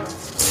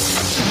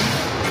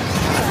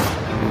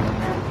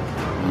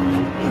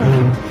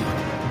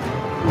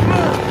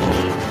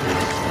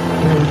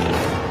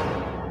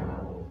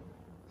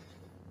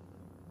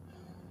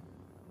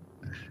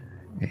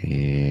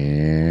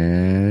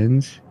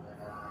 And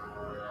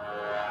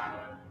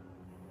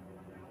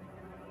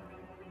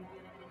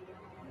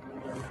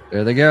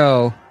there they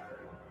go.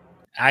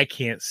 I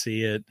can't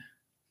see it.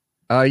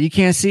 You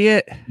can't see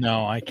it?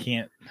 No, I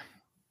can't.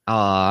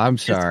 I'm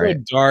sorry.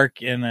 It's so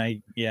dark, and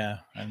they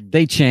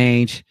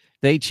change.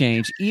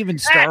 Even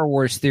Star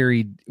Wars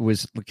Theory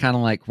was kind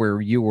of like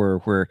where you were,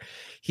 where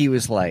he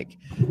was like,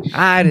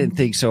 I didn't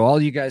think so.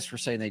 All you guys were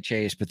saying they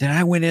changed, but then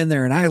I went in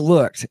there and I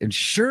looked, and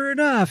sure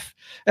enough,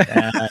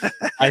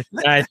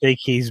 I think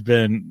he's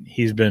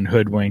been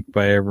hoodwinked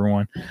by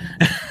everyone.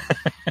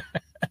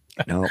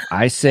 No,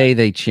 I say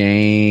they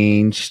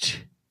changed.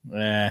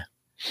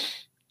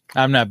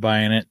 I'm not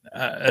buying it.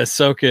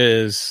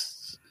 Ahsoka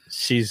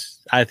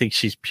I think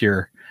she's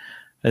pure.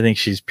 I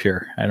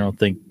don't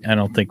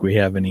think we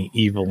have any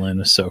evil in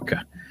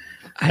Ahsoka.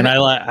 And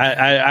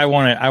I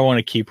want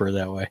to keep her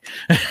that way.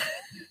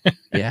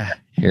 Yeah.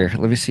 Here,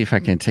 let me see if I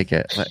can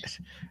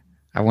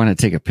I want to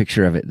take a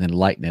picture of it and then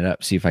lighten it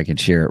up, see if I can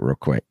share it real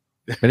quick.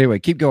 But anyway,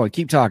 keep going,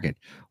 keep talking.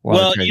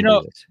 Well,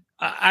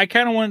 I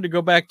kind of wanted to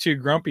go back to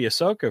Grumpy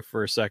Ahsoka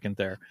for a second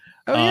there.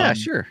 Oh yeah,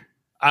 sure.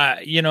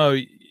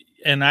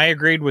 And I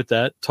agreed with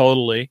that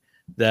totally.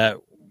 That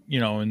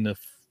in the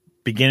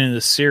beginning of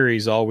the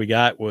series, all we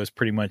got was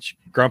pretty much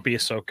Grumpy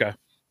Ahsoka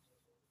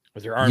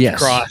with her arms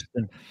crossed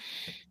and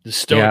the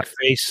stoic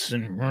face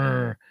and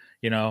that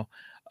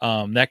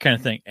kind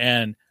of thing.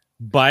 And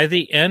by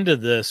the end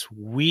of this,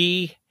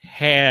 we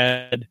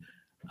had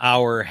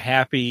our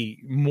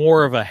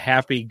more of a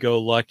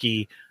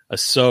happy-go-lucky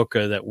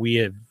Ahsoka that we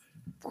have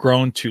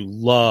grown to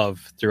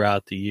love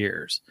throughout the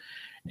years.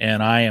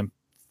 And I am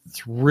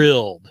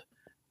thrilled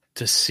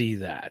to see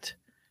that.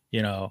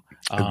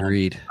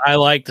 Agreed. I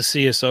like to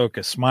see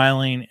Ahsoka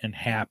smiling and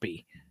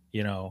happy.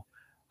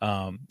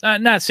 I'm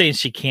not saying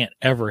she can't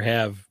ever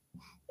have,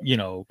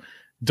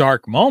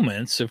 dark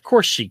moments. Of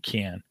course she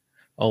can.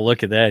 Oh,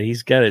 look at that.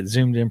 He's got it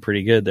zoomed in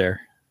pretty good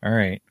there. All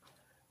right.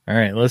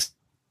 Let's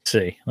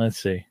see.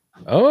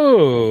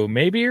 Oh,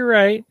 maybe you're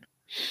right.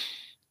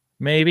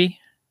 Maybe.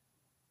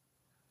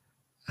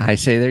 I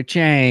say they're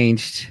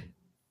changed.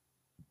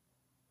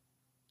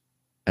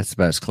 That's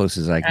about as close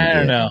as I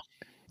can get.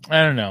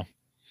 I don't know.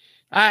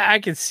 I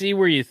can see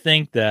where you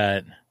think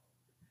that.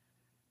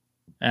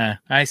 I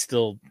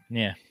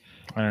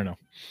don't know.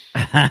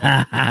 Well,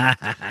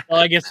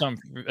 I guess I'm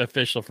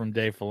official from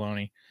Dave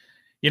Filoni.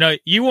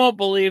 You won't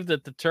believe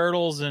that the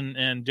Turtles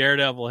and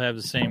Daredevil have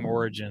the same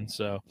origin.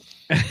 So,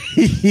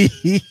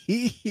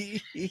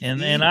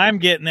 and I'm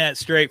getting that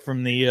straight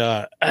from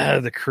the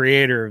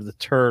creator of the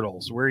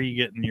Turtles. Where are you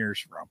getting yours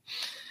from?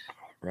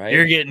 Right,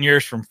 you're getting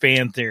yours from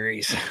fan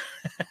theories.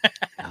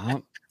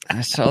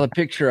 I saw the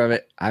picture of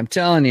it. I'm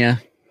telling you.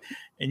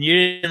 And you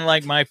didn't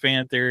like my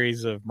fan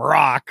theories of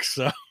Marok,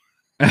 so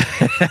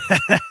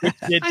which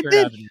did turn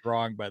out to be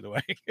wrong, by the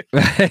way.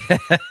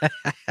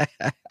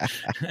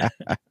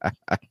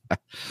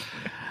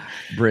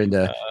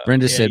 Brenda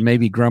Yeah. said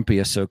maybe grumpy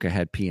Ahsoka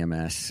had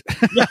PMS.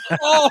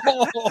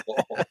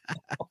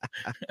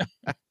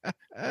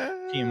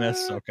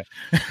 PMS Ahsoka.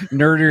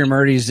 Nerdy or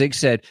Murdy Zig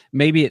said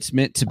maybe it's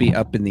meant to be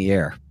up in the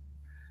air.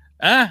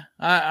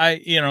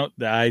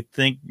 I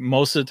think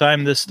most of the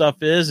time this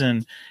stuff is,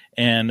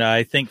 and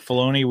I think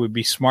Filoni would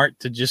be smart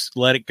to just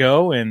let it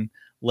go and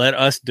let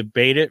us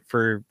debate it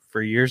for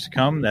years to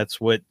come. That's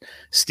what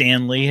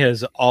Stan Lee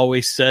has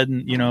always said.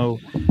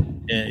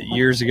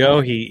 Years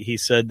ago, he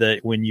said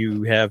that when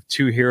you have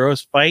two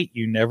heroes fight,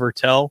 you never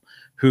tell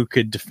who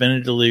could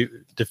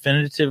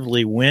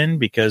definitively win,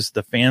 because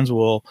the fans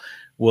will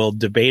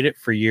debate it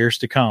for years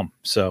to come.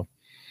 So.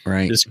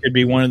 Right. This could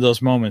be one of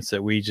those moments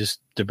that we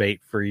just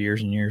debate for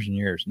years and years and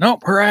years.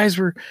 Nope, her eyes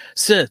were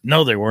Sith.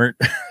 No, they weren't.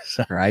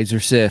 Her eyes are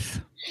Sith.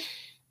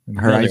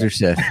 Her eyes are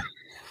Sith.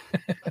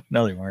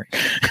 No, they weren't.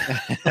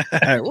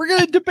 We're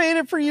going to debate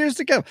it for years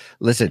to come.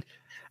 Listen,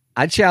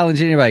 I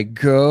challenge anybody.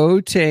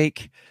 Go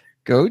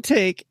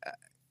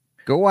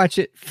watch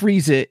it,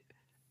 freeze it,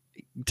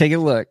 take a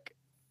look.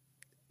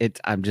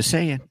 I'm just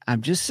saying. I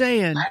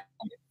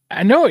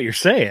know what you're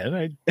saying.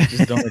 I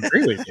just don't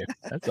agree with you.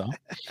 That's all.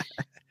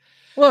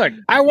 Look,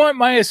 I want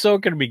my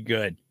Ahsoka to be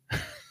good.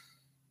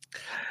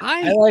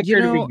 I like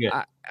her to be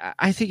good.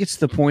 I think it's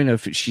the point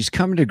of she's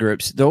come to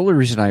grips. The only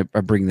reason I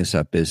bring this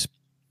up is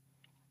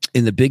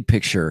in the big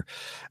picture,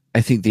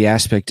 I think the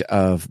aspect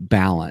of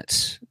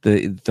balance,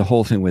 the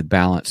whole thing with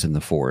balance in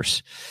the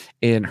Force,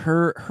 and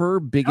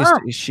her biggest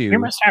issue. You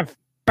must have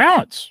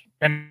balance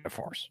in the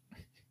Force,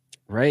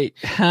 right?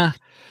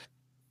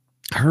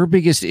 Her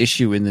biggest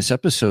issue in this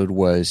episode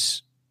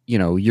was,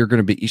 you're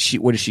going to be.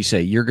 What does she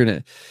say? You're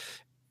going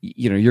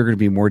to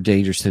be more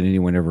dangerous than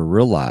anyone ever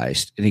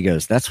realized. And he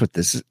goes, that's what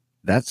this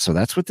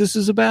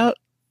is about,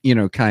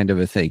 kind of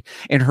a thing.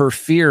 And her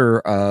fear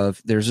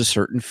of, there's a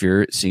certain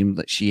fear it seemed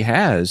that she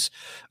has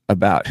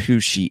about who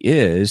she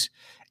is.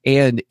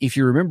 And if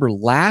you remember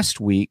last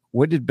week,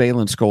 what did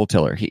Baylan Skoll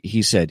tell her?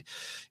 He said,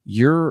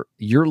 your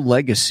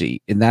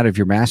legacy and that of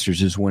your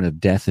masters is one of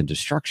death and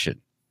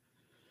destruction.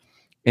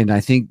 And I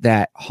think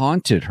that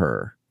haunts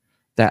her.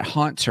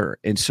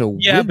 And so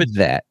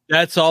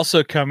that's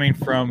also coming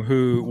from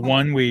who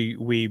one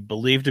we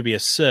believe to be a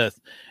Sith,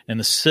 and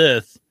the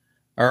Sith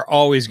are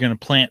always going to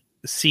plant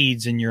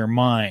seeds in your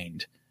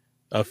mind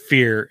of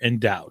fear and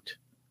doubt,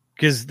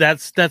 because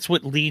that's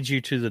what leads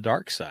you to the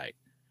dark side.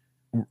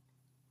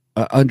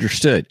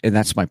 Understood. And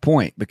that's my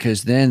point,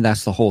 because then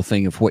that's the whole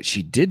thing of what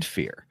she did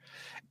fear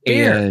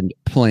and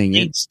playing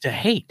leads to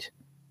hate.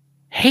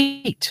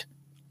 Hate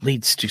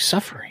leads to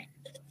suffering.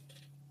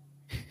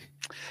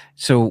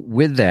 So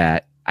with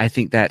that, I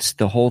think that's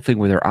the whole thing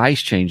with her eyes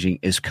changing,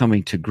 is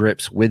coming to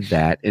grips with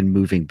that and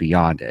moving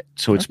beyond it.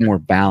 So it's more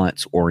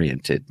balance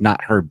oriented,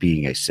 not her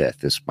being a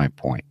Sith, is my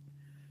point.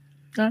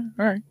 All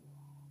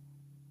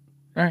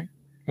right.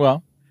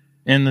 Well,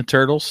 and the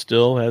turtles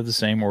still have the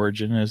same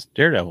origin as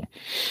Daredevil.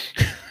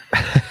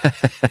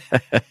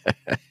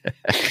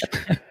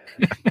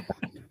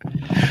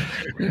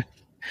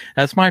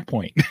 That's my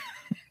point.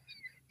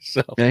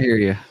 So I hear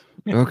you.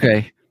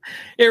 Okay.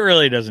 It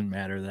really doesn't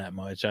matter that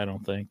much, I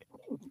don't think.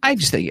 I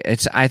think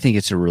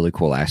it's a really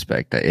cool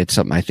aspect. It's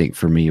something I think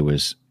for me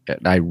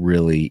I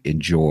really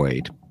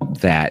enjoyed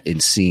that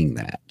and seeing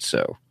that.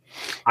 So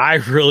I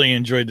really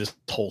enjoyed this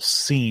whole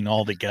scene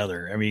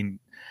altogether. I mean,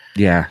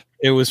 yeah,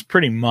 it was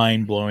pretty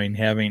mind blowing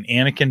having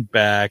Anakin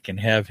back and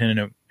have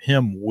him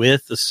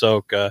with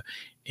Ahsoka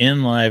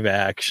in live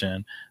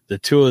action. The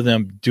two of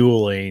them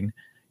dueling,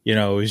 it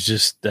was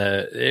just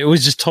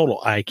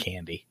total eye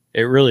candy.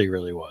 It really,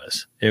 really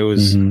was. It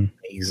was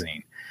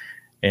amazing.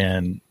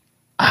 And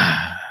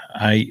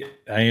I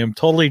am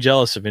totally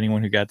jealous of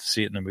anyone who got to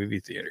see it in the movie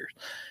theaters.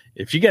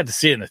 If you got to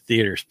see it in the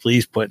theaters,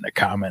 please put in a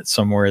comment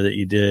somewhere that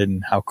you did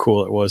and how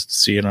cool it was to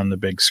see it on the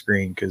big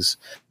screen, because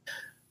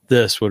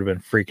this would have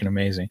been freaking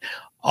amazing.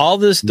 All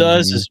this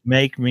does is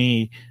make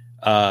me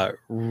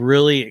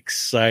really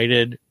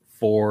excited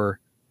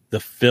for the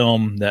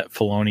film that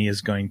Filoni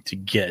is going to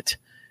get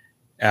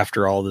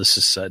after all this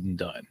is said and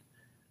done.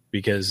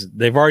 Because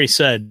they've already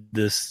said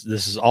this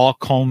is all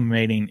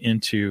culminating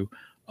into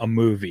a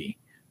movie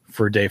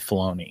for Dave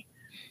Filoni.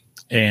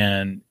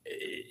 And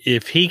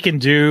if he can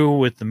do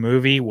with the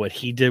movie what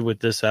he did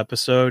with this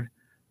episode,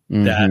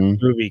 that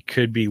movie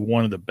could be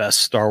one of the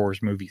best Star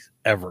Wars movies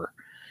ever,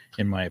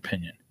 in my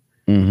opinion.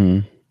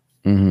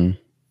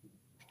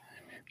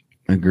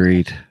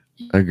 Agreed.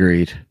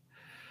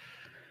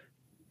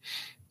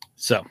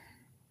 So,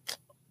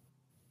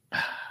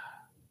 I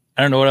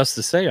don't know what else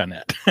to say on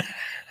that.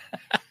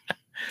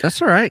 That's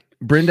all right.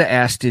 Brenda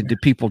asked, did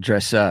people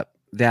dress up?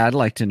 Yeah, I'd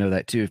like to know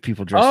that too. If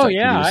people dressed up for the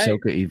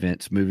Ahsoka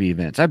events, movie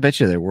events, I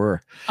bet you there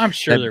were. I'm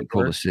sure there were.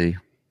 Cool to see.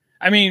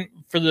 I mean,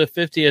 for the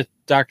 50th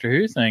Doctor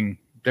Who thing,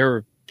 there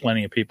were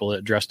plenty of people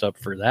that dressed up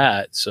for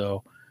that.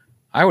 So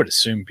I would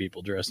assume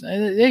people dressed.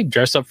 They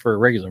dressed up for a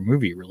regular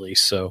movie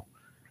release. So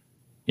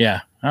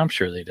yeah, I'm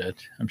sure they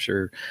did. I'm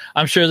sure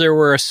there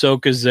were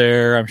Ahsokas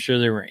there. I'm sure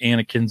there were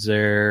Anakins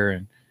there,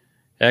 and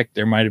Heck,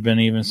 there might have been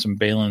even some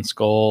Balin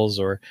skulls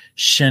or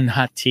Shin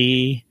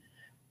Hati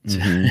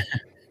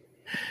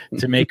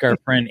to make our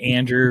friend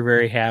Andrew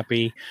very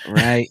happy.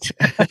 Right.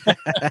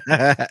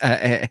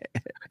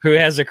 Who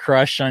has a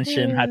crush on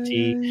Shin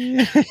Hati.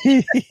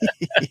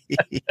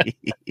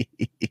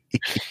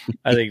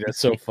 I think that's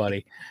so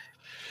funny.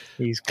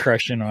 He's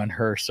crushing on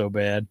her so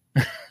bad.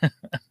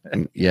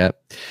 Yeah.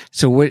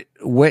 So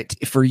what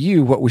for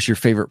you, what was your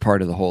favorite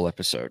part of the whole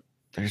episode?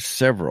 There's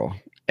several.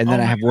 And then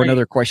I have one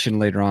other question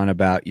later on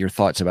about your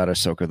thoughts about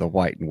Ahsoka the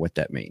White and what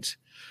that means.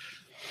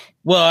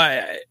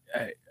 Well,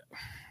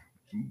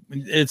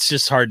 it's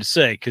just hard to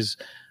say because,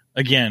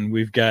 again,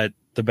 we've got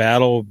the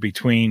battle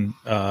between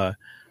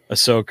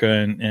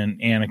Ahsoka and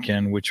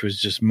Anakin, which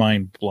was just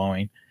mind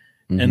blowing,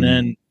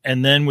 and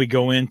then we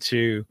go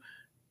into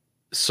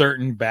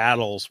certain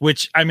battles,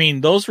 which I mean,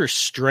 those were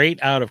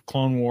straight out of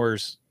Clone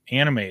Wars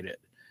animated.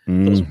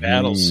 Those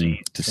battle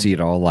scenes to see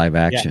it all live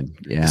action,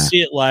 to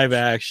see it live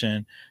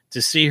action,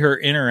 to see her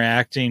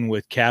interacting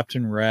with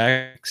Captain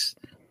Rex.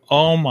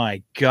 Oh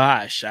my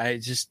gosh!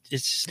 It's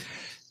just so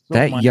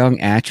that young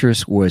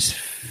actress was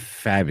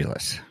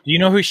fabulous. Do you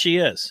know who she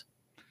is?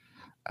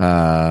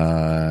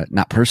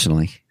 Not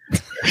personally.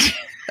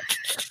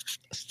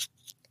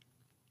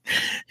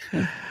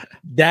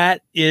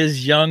 That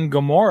is young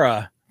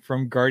Gamora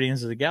from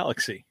Guardians of the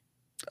Galaxy.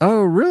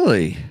 Oh,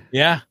 really?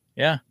 Yeah.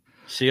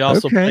 She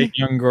also played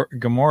young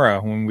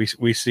Gamora when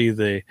we see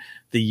the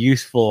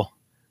youthful,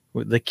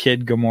 the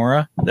kid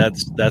Gamora.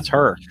 That's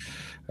her.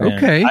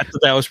 And I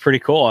thought that was pretty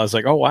cool. I was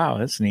like, oh wow,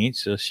 that's neat.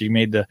 So she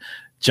made the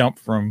jump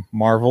from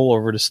Marvel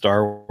over to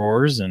Star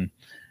Wars, and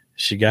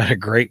she got a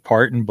great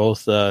part in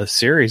both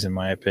series, in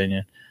my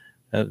opinion.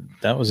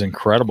 That was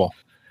incredible.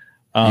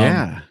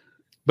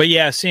 But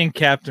yeah, seeing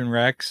Captain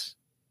Rex,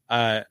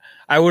 I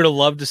would have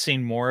loved to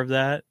seen more of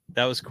that.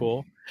 That was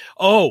cool.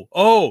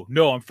 Oh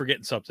no, I'm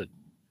forgetting something.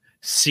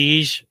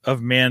 Siege of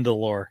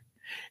Mandalore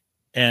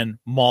and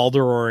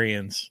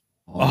Maldororians.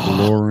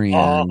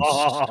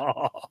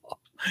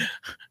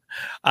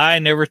 I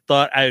never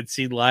thought I would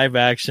see live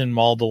action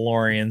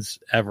Maldalorians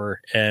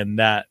ever, and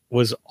that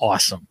was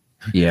awesome.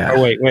 Yeah.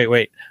 Oh,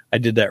 wait. I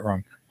did that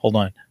wrong. Hold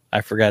on.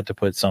 I forgot to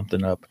put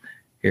something up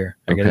here.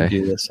 I gotta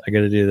do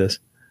this.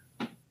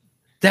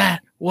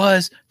 That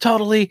was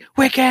totally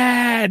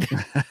wicked.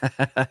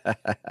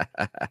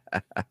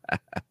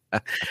 I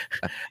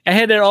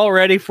had it all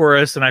ready for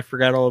us, and I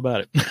forgot all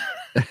about it.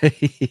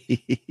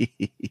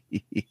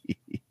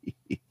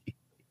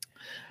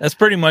 That's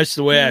pretty much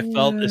the way I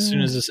felt as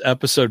soon as this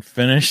episode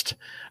finished.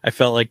 I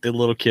felt like the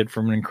little kid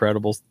from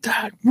Incredibles.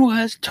 That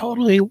was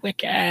totally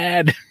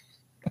wicked.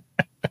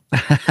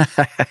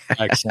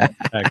 Excellent.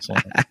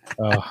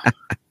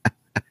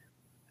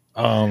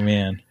 Oh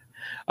man.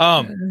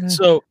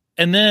 So,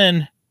 and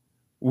then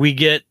we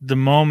get the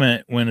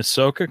moment when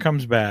Ahsoka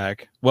comes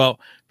back. Well,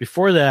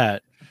 before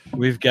that,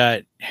 we've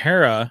got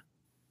Hera,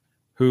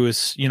 who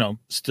is,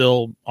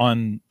 still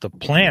on the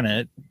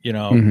planet, I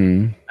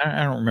don't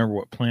remember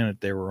what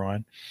planet they were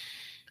on,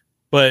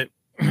 but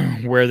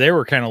where they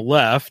were kind of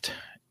left.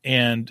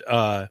 And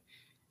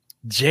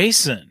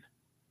Jason,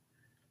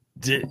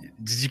 did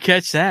you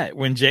catch that?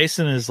 When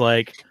Jason is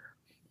like,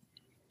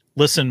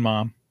 listen,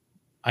 Mom,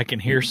 I can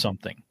hear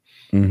something.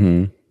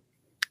 Mm-hmm.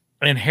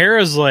 And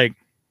Hera's like,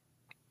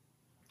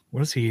 what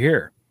does he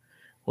hear?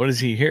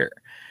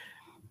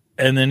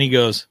 And then he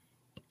goes,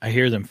 I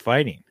hear them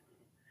fighting.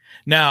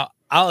 Now,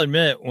 I'll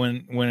admit,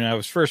 when I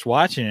was first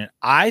watching it,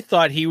 I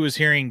thought he was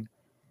hearing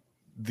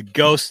the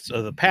ghosts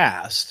of the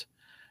past,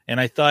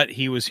 and I thought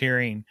he was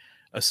hearing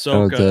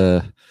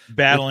Ahsoka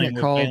battling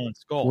with Balin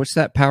Skull. What's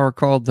that power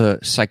called? The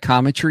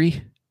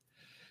psychometry?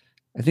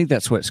 I think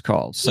that's what it's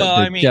called. So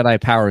well, Jedi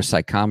power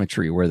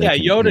psychometry, where they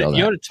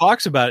Yoda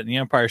talks about it in The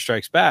Empire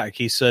Strikes Back.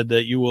 He said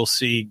that you will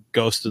see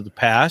ghosts of the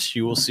past,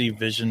 you will see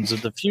visions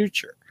of the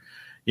future.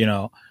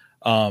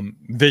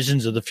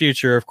 Visions of the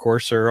future, of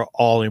course, are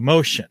all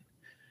emotion.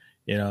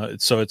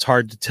 So it's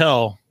hard to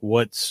tell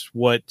what's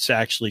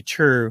actually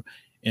true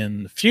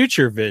in the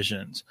future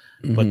visions,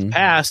 but the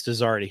past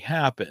has already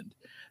happened.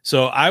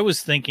 So I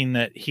was thinking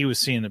that he was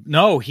seeing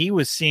he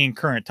was seeing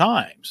current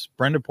times.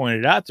 Brenda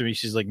pointed out to me,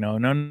 she's like,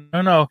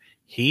 no.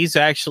 He's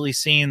actually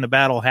seeing the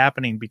battle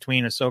happening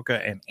between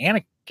Ahsoka and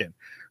Anakin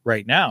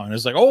right now. And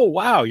it's like, oh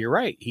wow, you're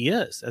right. He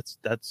is.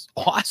 That's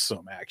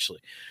awesome,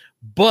 actually.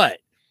 But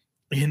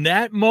in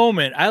that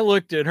moment, I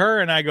looked at her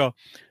and I go,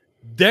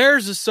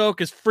 there's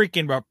Ahsoka's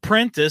freaking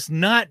apprentice,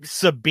 not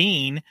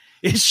Sabine.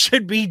 It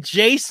should be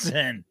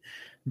Jason.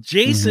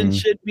 Jason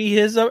should be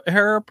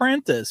her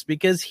apprentice,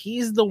 because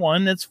he's the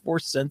one that's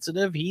force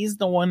sensitive. He's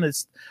the one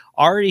that's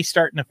already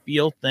starting to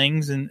feel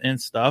things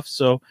and stuff.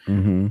 So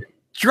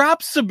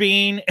drop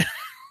Sabine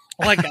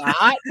like a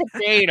hot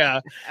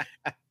potato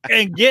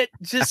and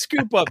just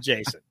scoop up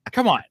Jason.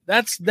 Come on.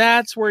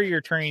 That's where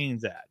your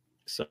training's at.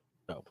 So,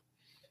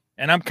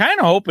 and I'm kind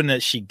of hoping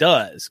that she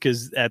does,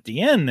 because at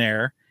the end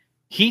there,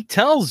 he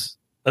tells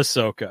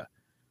Ahsoka,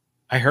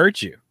 I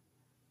heard you.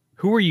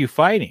 Who are you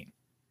fighting?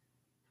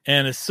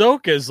 And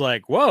Ahsoka's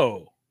like,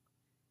 whoa,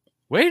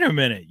 wait a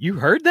minute, you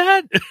heard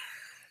that?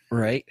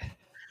 Right.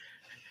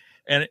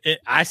 And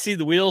I see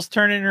the wheels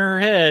turning in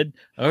her head.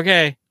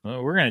 Okay,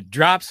 well, we're going to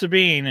drop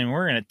Sabine and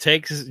we're going to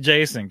take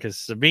Jason because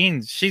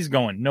Sabine, she's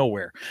going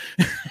nowhere.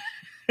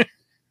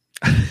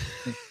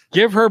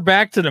 Give her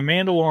back to the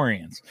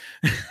Mandalorians.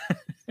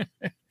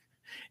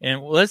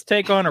 And let's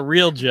take on a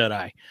real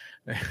Jedi.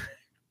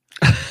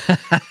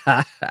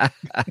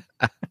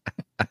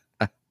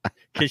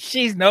 Because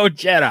she's no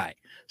Jedi.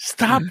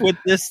 Stop with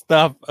this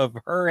stuff of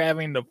her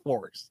having the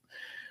Force.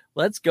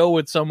 Let's go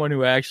with someone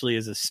who actually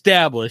is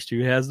established,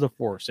 who has the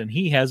Force, and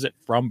he has it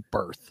from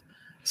birth.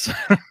 So.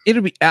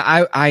 It'll be.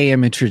 I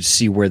am interested to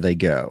see where they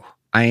go.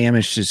 I am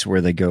interested to see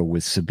where they go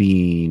with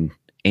Sabine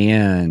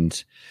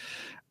and,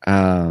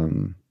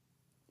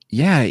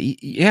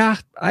 yeah.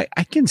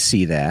 I can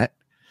see that,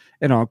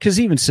 because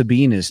even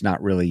Sabine is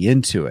not really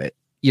into it.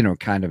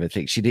 Kind of a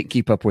thing. She didn't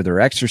keep up with her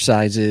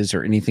exercises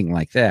or anything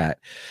like that.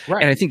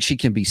 Right. And I think she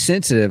can be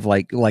sensitive,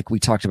 like we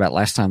talked about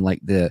last time, like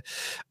the,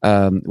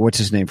 what's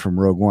his name from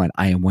Rogue One?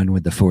 I am one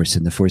with the Force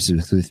and the Force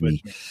is with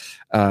me.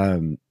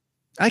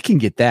 I can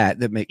get that.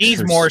 That makes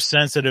he's more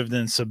sensitive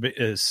than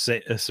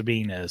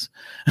Sabine is.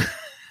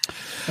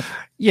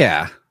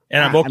 Yeah.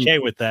 And I'm okay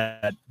with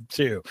that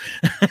too.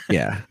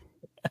 Yeah.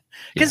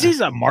 Because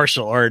he's a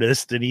martial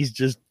artist and he's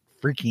just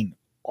freaking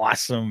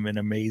awesome and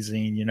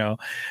amazing,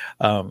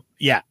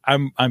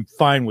 I'm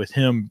fine with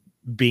him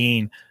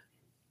being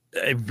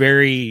a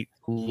very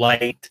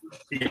light,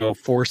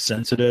 Force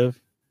sensitive,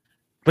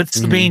 but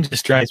Sabine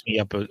just drives me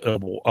up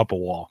a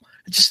wall.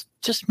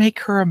 Just make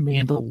her a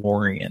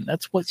Mandalorian.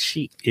 That's what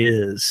she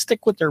is.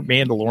 Stick with her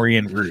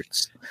Mandalorian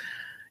roots.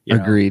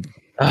 Agreed.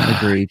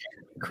 Agreed.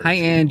 Hi,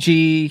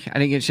 Angie. I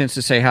didn't get a chance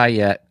to say hi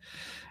yet.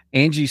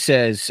 Angie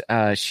says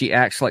she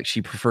acts like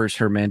she prefers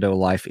her Mando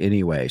life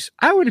anyways.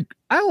 I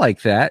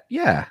like that.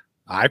 Yeah.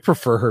 I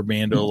prefer her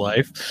Mando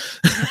life.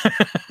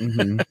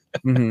 I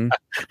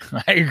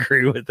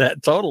agree with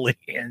that totally,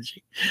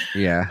 Angie.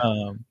 Yeah.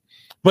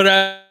 But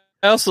I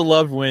also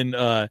loved when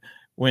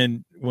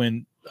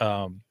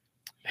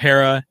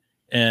Hera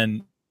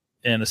and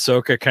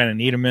Ahsoka kind of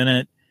need a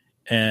minute,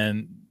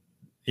 and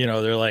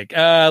they're like,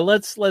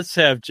 let's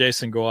have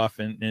Jason go off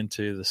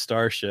into the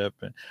starship,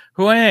 and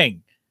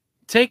Huang,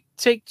 take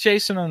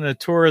Jason on a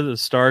tour of the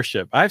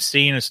starship. I've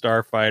seen a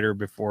starfighter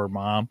before,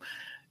 Mom.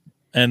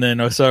 And then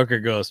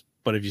Ahsoka goes,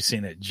 but have you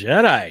seen a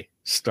Jedi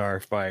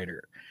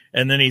starfighter?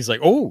 And then he's like,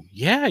 oh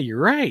yeah, you're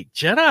right,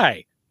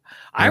 Jedi.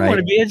 I want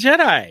to be a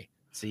Jedi.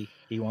 See,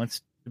 he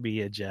wants to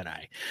be a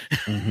Jedi.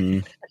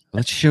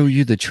 Let's show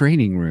you the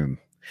training room.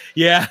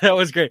 Yeah, that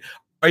was great.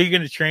 Are you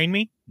going to train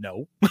me?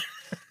 No.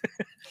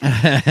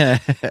 I'll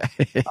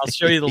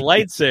show you the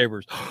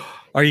lightsabers.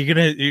 Are you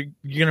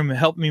gonna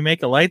help me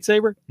make a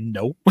lightsaber?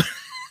 No.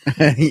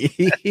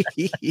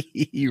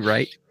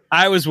 Right.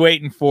 I was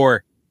waiting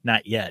for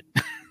not yet.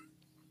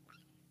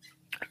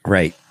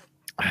 Right.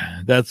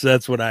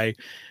 That's what I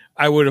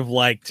would have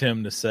liked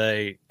him to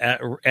say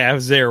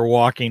as they're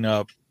walking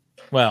up.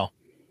 Well,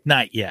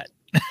 not yet.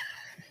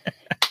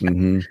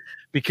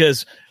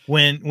 Because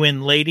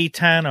when Lady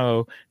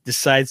Tano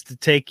decides to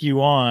take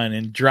you on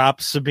and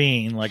drop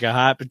Sabine like a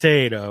hot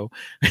potato,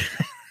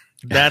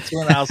 that's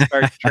when I'll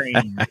start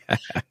training.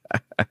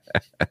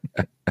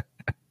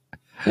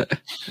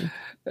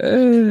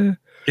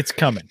 It's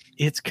coming.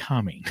 It's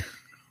coming.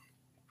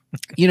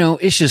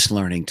 It's just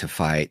learning to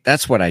fight.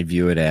 That's what I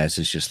view it as,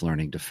 is just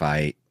learning to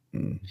fight.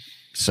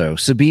 So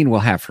Sabine will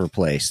have her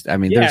place. I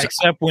mean,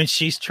 except when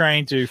she's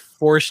trying to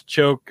force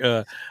choke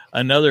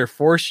another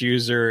Force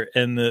user,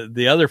 and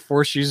the other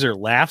Force user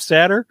laughs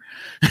at her.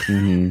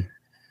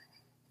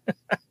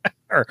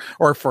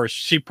 Or force.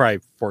 She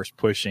probably force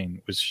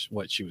pushing was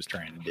what she was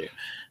trying to do.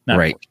 Not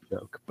right.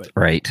 Joke, but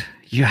right.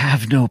 You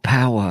have no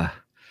power.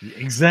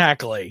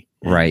 Exactly.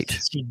 Right.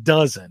 She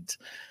doesn't.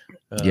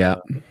 Yeah.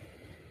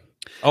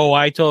 Oh,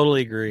 I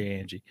totally agree,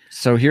 Angie.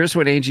 So here's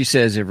what Angie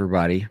says,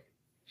 everybody.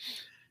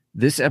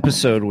 This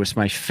episode was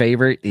my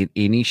favorite in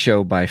any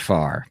show by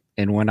far.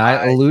 And when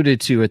I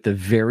alluded to at the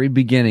very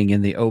beginning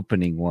in the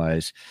opening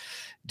was,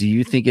 do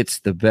you think it's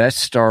the best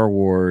Star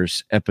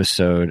Wars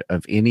episode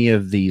of any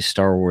of these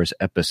Star Wars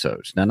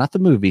episodes? Now, not the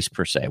movies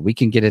per se. We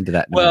can get into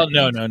that. Well,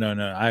 no.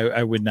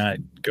 I would not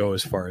go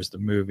as far as the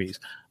movies,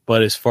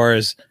 but as far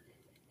as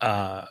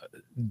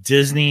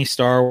Disney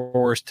Star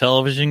Wars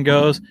television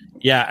goes,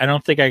 yeah, I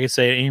don't think I could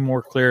say it any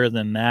more clear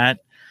than that.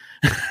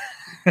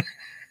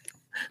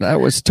 That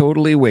was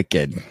totally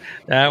wicked.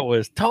 That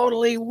was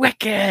totally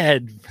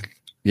wicked.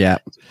 Yeah.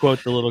 To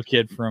quote the little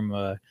kid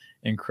from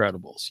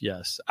Incredibles.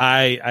 Yes.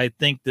 I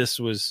think this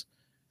was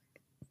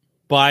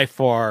by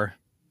far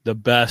the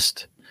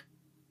best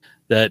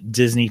that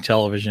Disney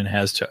television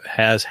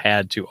has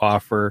had to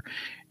offer.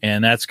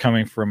 And that's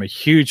coming from a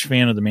huge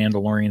fan of the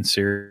Mandalorian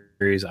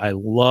series. I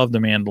love the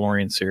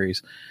Mandalorian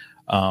series.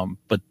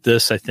 But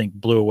this, I think,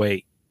 blew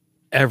away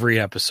every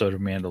episode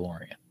of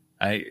Mandalorian.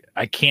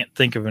 I can't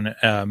think of a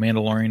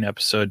Mandalorian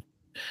episode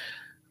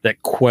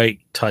that quite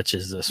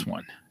touches this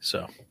one.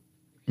 So.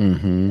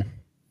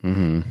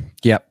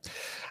 Yep.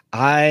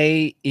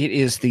 It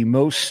is the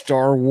most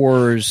Star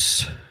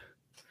Wars,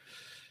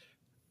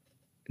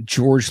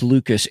 George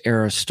Lucas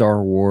era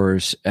Star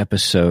Wars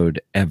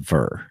episode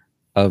ever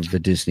of the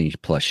Disney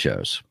Plus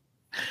shows.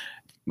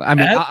 I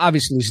mean,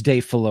 obviously it's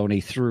Dave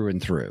Filoni through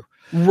and through.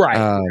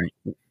 Right.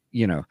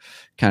 You know,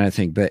 kind of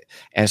thing. But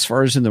as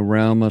far as in the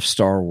realm of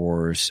Star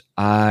Wars,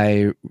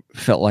 I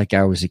felt like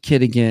I was a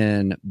kid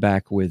again,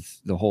 back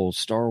with the whole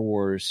Star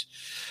Wars,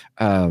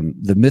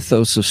 the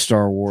mythos of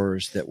Star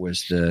Wars. That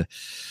was the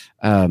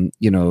Jedi,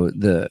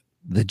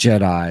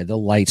 the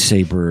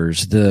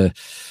lightsabers, the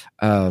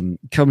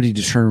coming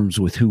to terms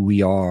with who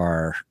we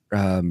are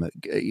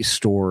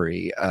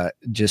story.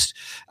 Just,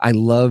 I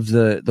love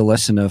the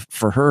lesson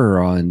for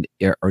her on,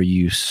 are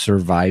you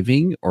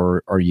surviving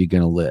or are you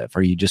going to live?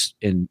 Are you just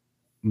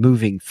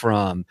moving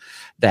from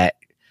that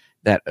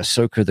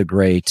Ahsoka the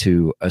Gray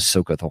to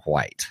Ahsoka the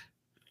White?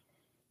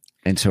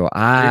 And so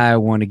I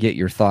want to get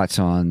your thoughts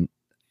on,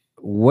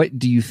 what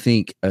do you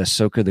think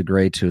Ahsoka the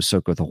Gray to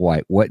Ahsoka the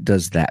White? What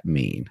does that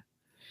mean?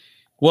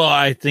 Well,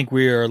 I think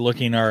we are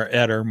looking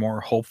at our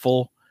more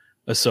hopeful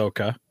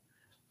Ahsoka.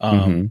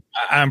 I'm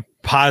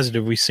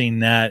positive we've seen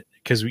that,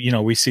 because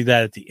we see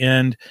that at the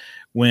end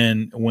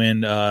when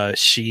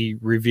she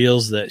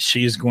reveals that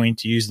she is going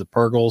to use the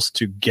Purgles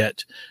to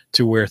get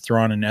to where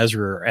Thrawn and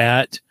Ezra are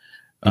at,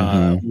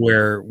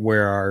 where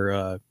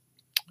our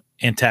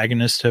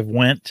antagonists have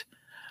went.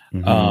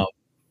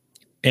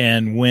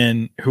 And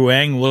when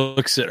Huang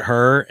looks at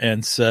her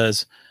and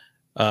says,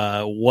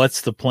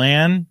 what's the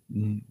plan?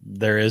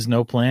 There is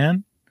no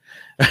plan.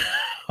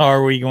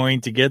 Are we going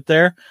to get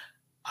there?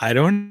 I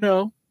don't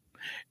know.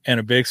 And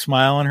a big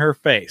smile on her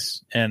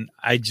face. And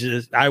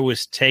I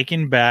was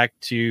taken back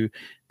to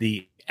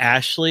the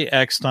Ashley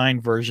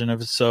Eckstein version of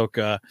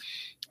Ahsoka,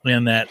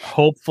 and that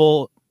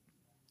hopeful,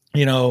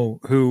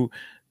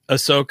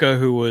 Ahsoka,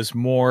 who was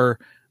more,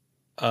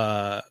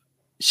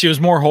 she was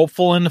more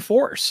hopeful in the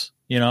Force,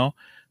 more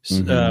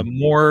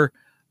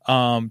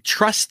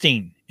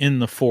trusting in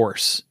the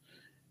Force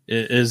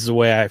is the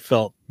way I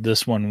felt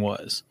this one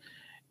was.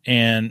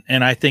 And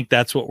I think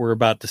that's what we're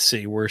about to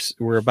see.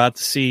 We're about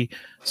to see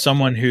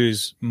someone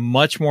who's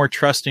much more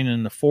trusting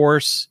in the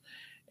Force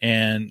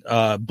and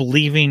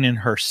believing in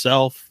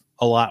herself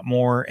a lot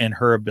more, and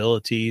her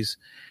abilities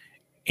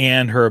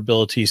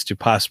to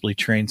possibly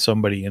train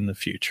somebody in the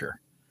future.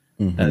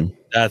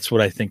 That's what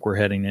I think we're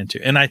heading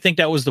into. And I think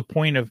that was the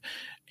point of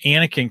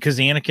Anakin, because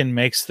Anakin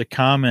makes the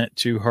comment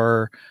to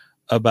her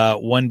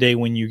about one day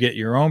when you get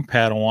your own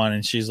Padawan,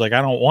 and she's like,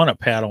 I don't want a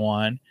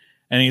Padawan.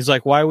 And he's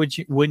like,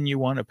 wouldn't you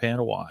want a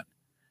Padawan?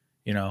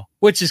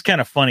 Which is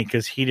kind of funny,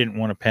 because he didn't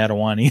want a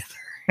Padawan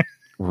either.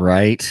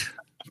 Right.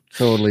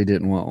 Totally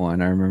didn't want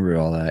one. I remember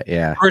all that.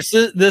 Yeah. Of course,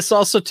 this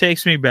also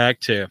takes me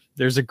back to,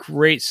 there's a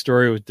great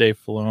story with Dave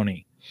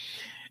Filoni.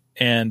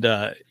 And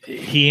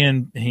he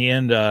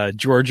and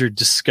George are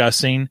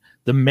discussing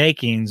the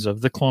makings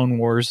of the Clone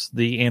Wars,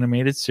 the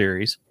animated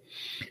series.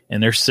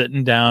 And they're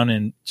sitting down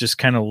and just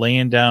kind of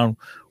laying down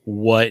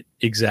what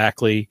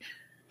exactly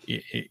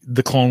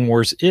the Clone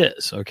Wars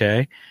is.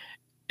 Okay.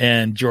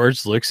 And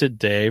George looks at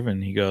Dave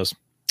and he goes,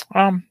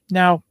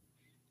 now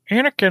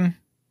Anakin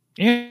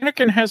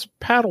has a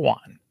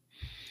Padawan.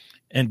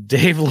 And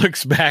Dave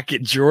looks back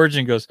at George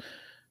and goes,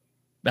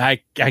 I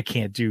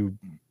can't do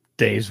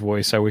Dave's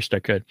voice. I wished I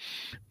could,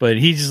 but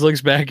he just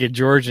looks back at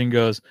George and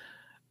goes,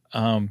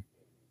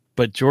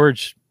 but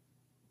George,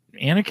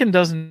 Anakin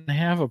doesn't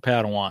have a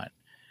Padawan.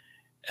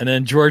 And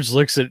then George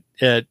looks at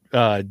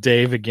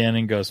Dave again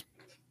and goes,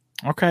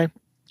 okay,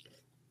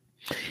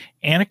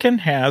 Anakin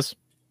has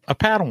a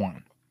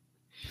Padawan.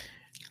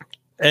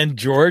 And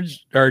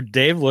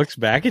Dave looks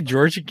back at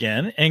George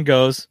again and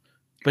goes,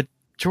 but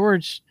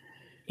George,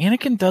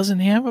 Anakin doesn't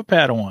have a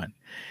Padawan.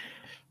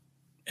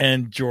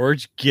 And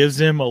George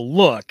gives him a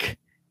look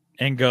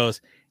and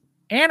goes,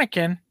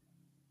 Anakin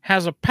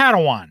has a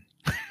Padawan.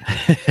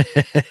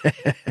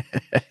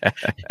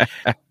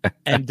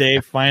 And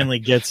Dave finally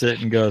gets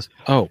it and goes,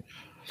 oh,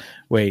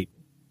 wait,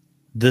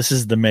 this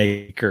is the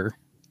maker.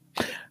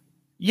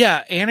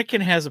 Yeah,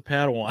 Anakin has a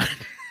Padawan.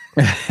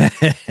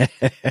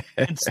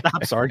 And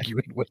stops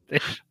arguing with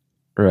it.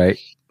 Right.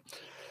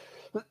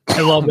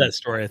 I love that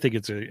story. I think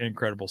it's an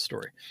incredible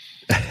story.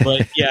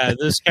 But yeah,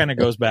 this kind of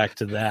goes back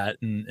to that,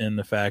 and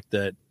the fact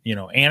that,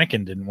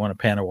 Anakin didn't want a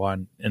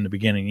Padawan in the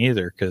beginning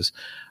either, because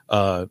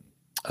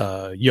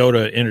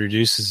Yoda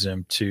introduces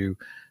him to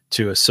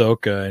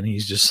Ahsoka, and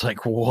he's just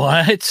like,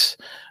 what?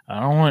 I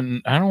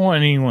don't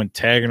want anyone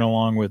tagging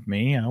along with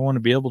me. I want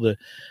to be able to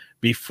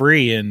be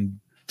free and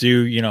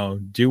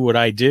do what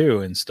I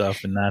do and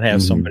stuff, and not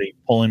have somebody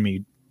pulling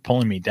me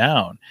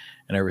down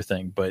and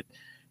everything. But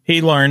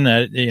he learned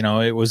that,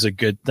 it was a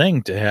good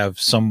thing to have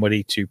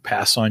somebody to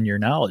pass on your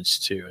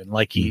knowledge to. And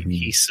like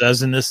he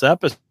says in this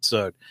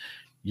episode,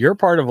 you're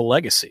part of a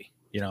legacy,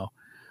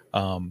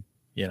 I'm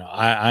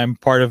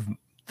part of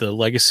the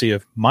legacy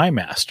of my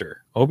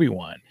master,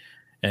 Obi-Wan,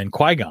 and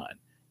Qui-Gon,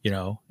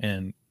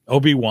 and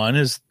Obi-Wan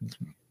is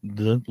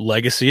the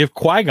legacy of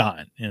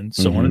Qui-Gon, and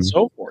so on and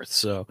so forth.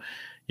 So,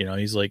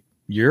 he's like,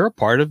 you're a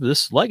part of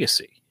this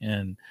legacy,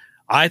 And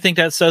I think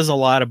that says a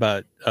lot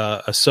about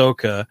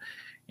Ahsoka,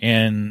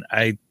 and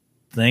I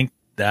think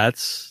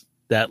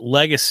that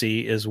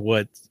legacy is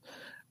what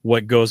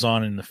goes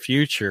on in the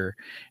future.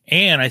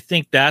 And I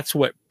think that's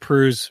what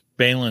proves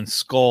Baylan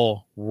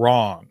Skoll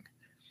wrong.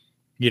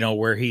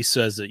 Where he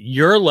says that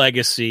your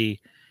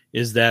legacy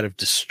is that of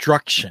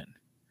destruction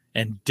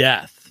and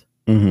death.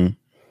 Mm-hmm.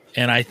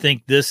 And I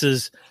think this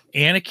is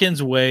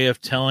Anakin's way of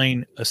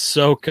telling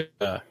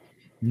Ahsoka,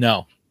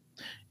 no,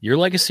 your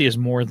legacy is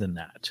more than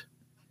that.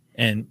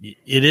 And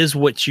it is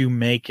what you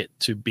make it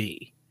to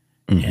be.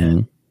 Mm-hmm.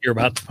 And you're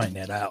about to find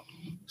that out.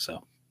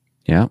 So,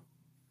 yeah.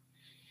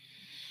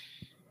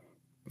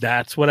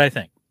 That's what I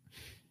think.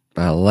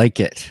 I like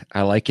it.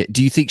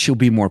 Do you think she'll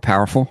be more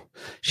powerful?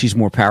 She's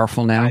more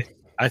powerful now?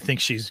 I think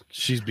she's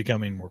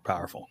becoming more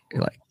powerful.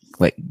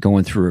 Like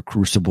going through a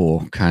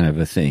crucible kind of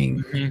a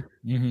thing.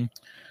 Mm-hmm.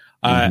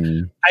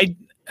 Mm-hmm.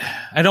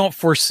 I don't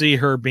foresee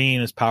her being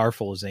as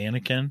powerful as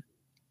Anakin.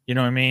 You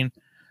know what I mean?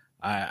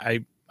 I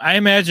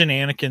imagine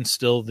Anakin's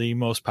still the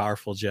most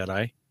powerful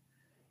Jedi.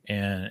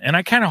 And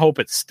I kind of hope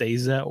it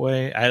stays that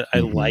way. I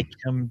like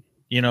him,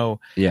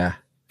 Yeah.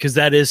 Because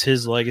that is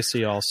his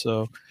legacy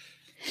also.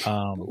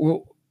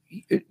 Well,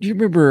 do you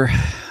remember?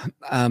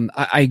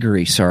 I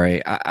agree.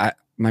 Sorry,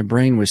 my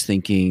brain was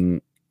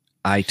thinking.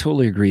 I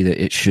totally agree that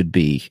he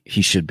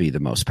should be the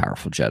most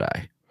powerful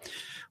Jedi.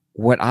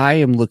 What I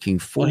am looking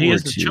forward to, he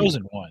is the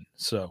chosen one.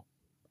 So,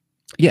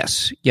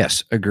 yes,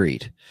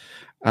 agreed.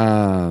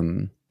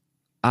 I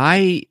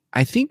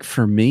think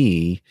for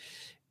me,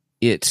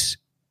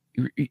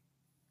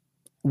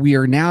 we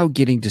are now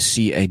getting to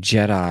see a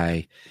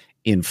Jedi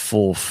in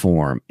full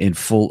form, in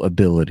full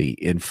ability,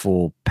 in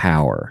full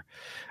power.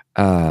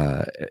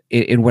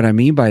 And what I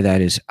mean by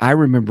that is I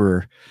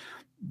remember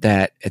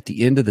that at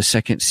the end of the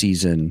second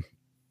season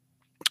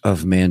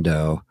of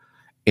Mando,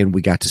 and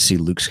we got to see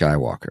Luke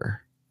Skywalker.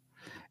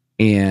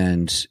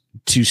 And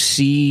to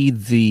see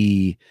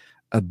the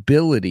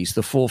abilities,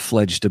 the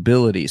full-fledged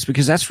abilities,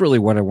 because that's really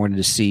what I wanted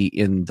to see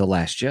in The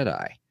Last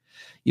Jedi.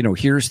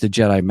 Here's the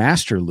Jedi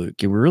Master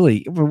Luke. And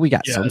we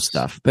got some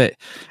stuff, but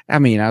I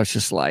mean, I was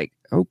just like,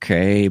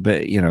 okay,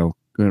 but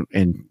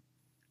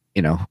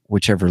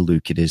whichever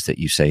Luke it is that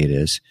you say it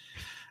is.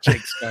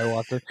 Jake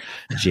Skywalker.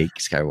 Jake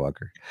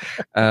Skywalker.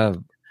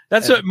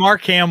 That's what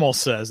Mark Hamill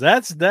says.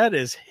 That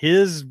is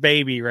his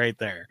baby right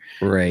there.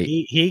 Right.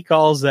 He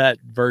calls that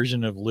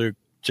version of Luke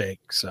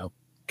Jake. So,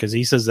 because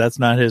he says that's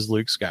not his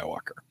Luke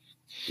Skywalker.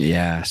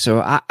 Yeah.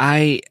 So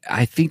I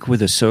think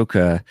with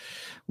Ahsoka,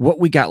 what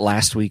we got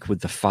last week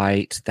with the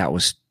fight that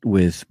was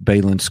with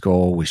Baylan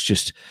Skoll was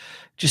just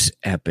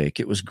epic.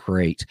 It was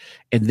great.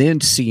 And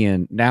then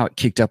seeing now it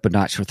kicked up a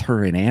notch with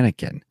her and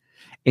Anakin.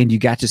 And you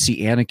got to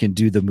see Anakin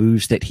do the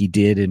moves that he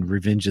did in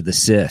Revenge of the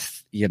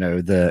Sith.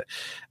 Who's the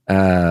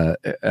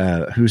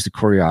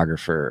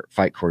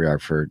fight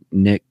choreographer,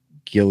 Nick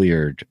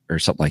Gilliard or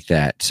something like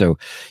that. So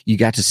you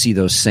got to see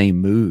those same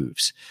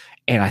moves.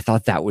 And I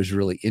thought that was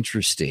really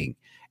interesting.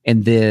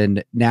 And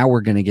then now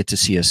we're going to get to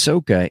see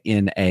Ahsoka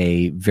in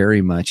a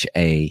very much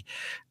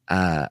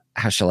how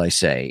shall I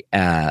say,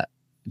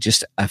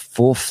 just a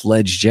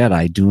full-fledged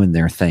Jedi doing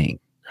their thing.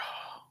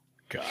 Oh,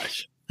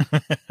 gosh.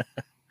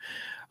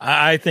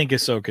 I think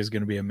Ahsoka is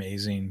going to be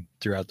amazing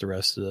throughout the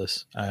rest of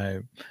this.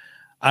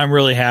 I'm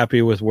really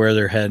happy with where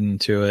they're heading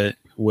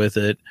with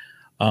it.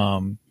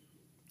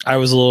 I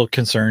was a little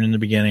concerned in the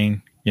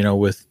beginning,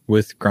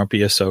 with grumpy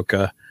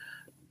Ahsoka.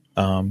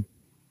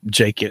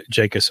 Jake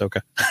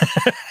Ahsoka.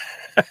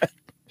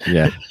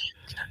 Yeah.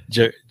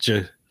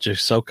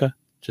 Jasoka.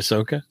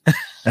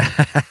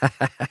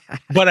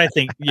 But I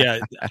think,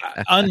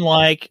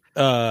 unlike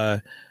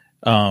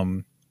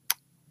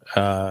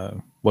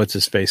what's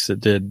his face that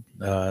did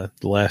The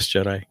Last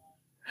Jedi,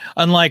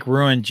 unlike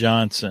Ruin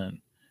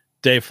Johnson,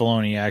 Dave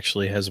Filoni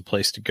actually has a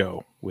place to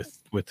go with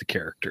the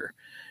character,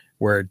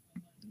 where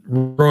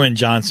Ruin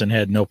Johnson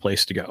had no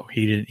place to go.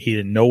 He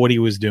didn't know what he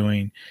was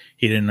doing.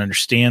 He didn't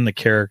understand the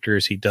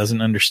characters. He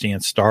doesn't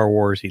understand Star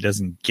Wars. He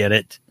doesn't get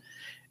it.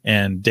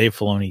 And Dave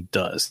Filoni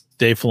does.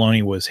 Dave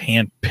Filoni was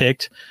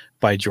handpicked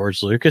by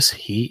George Lucas.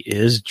 He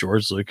is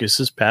George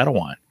Lucas's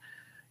Padawan,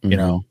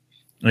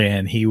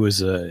 and he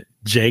was a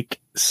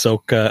Jake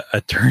Soka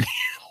attorney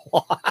at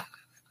law.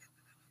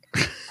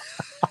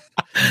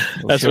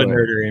 That's what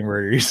Nerdery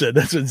Murder said.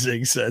 That's what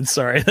Zig said.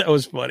 Sorry, that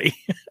was funny.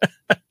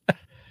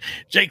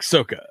 Jake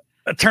Soka,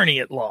 attorney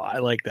at law. I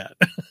like that.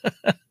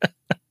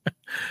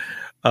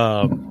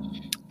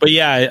 But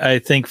yeah, I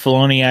think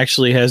Filoni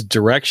actually has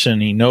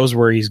direction. He knows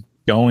where he's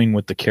going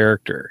with the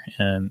character,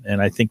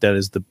 and I think that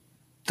is the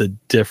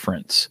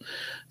difference.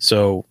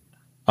 So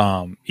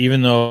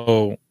even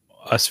though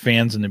us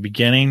fans in the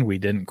beginning, we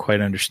didn't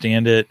quite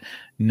understand it,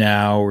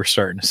 now we're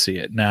starting to see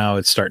it. Now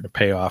it's starting to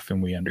pay off,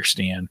 and we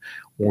understand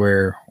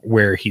where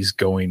he's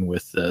going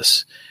with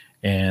this.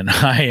 And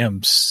I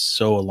am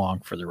so along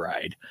for the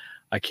ride.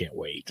 I can't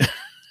wait.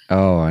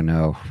 Oh, I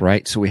know.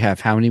 Right. So we have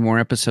how many more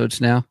episodes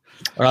now?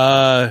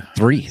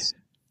 3.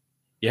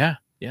 Yeah.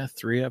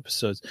 3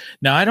 episodes.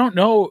 Now I don't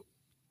know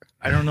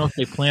if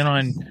they plan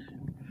on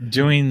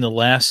doing the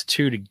last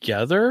two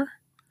together,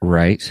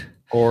 right?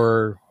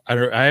 or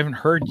I haven't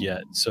heard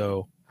yet.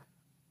 So,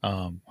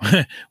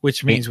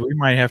 which means we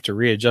might have to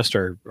readjust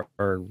our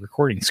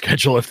recording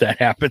schedule if that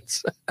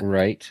happens.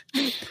 Right.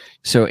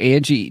 So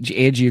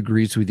Angie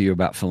agrees with you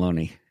about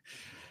Filoni.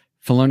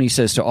 Filoni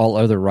says to all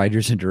other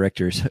writers and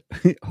directors,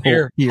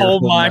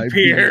 hold my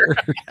beer.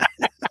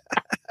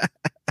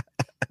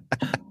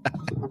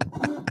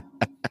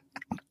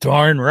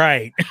 Darn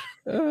right.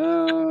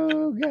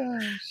 Oh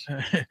gosh.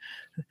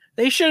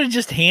 They should have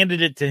just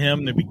handed it to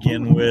him to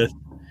begin with.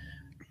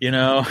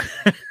 If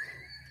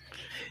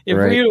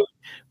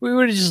we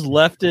would have just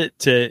left it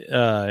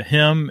to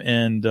him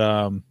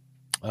and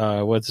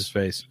what's his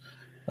face?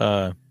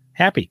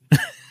 Happy.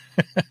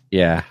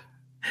 Yeah.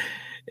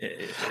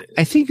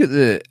 I think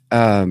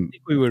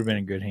we would have been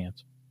in good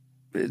hands.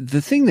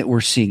 The thing that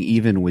we're seeing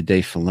even with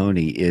Dave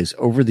Filoni is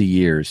over the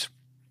years,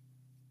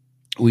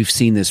 we've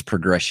seen this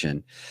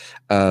progression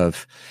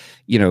of,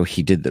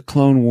 he did the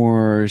Clone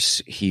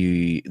Wars.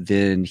 He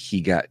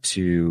got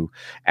to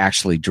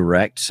actually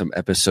direct some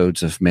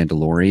episodes of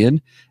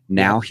Mandalorian.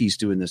 Now he's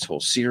doing this whole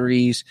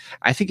series.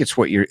 I think it's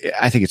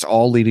it's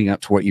all leading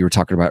up to what you were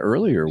talking about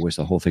earlier, was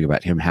the whole thing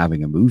about him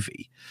having a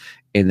movie.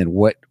 And then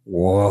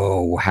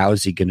how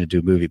is he going to do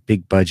a movie?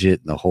 Big budget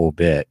and the whole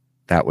bit.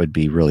 That would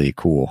be really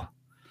cool.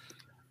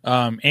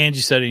 Angie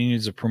said he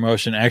needs a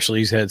promotion. Actually,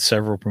 he's had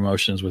several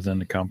promotions within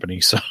the company.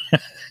 So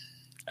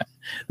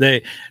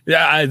they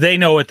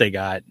know what they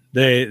got.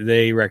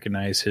 They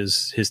recognize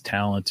his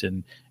talent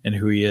and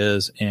who he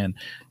is. And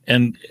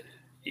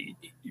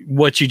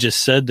what you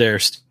just said there,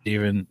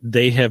 Stephen,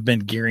 they have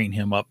been gearing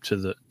him up to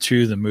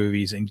the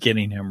movies and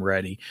getting him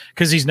ready,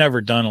 because he's never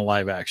done a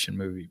live action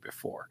movie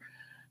before.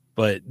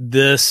 But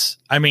this,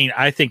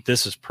 I think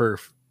this is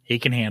perf. He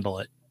can handle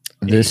it.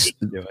 He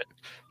can do it.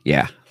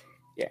 Yeah.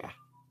 Yeah.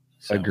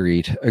 So.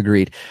 Agreed.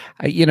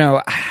 I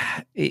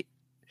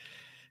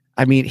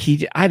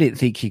didn't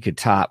think he could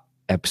top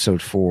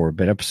episode 4,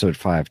 but episode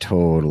 5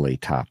 totally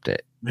topped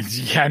it.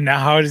 Yeah. Now,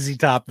 how does he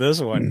top this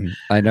one?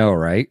 I know,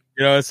 right?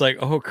 It's like,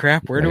 oh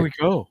crap, where do we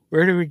go?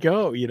 Where do we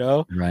go?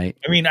 Right.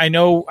 I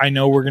know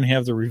we're going to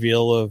have the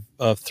reveal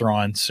of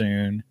Thrawn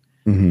soon.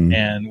 Mm-hmm.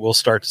 And we'll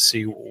start to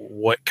see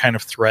what kind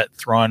of threat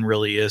Thrawn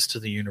really is to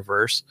the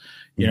universe,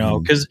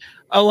 because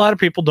a lot of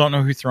people don't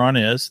know who Thrawn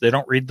is. They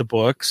don't read the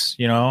books,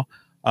 you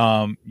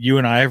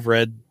and I have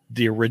read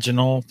the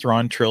original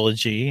Thrawn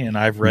trilogy, and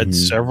I've read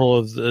several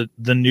of the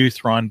new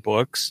Thrawn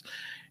books,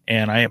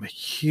 and I am a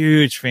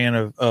huge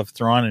fan of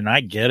Thrawn, and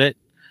I get it.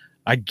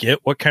 I get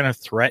what kind of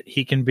threat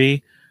he can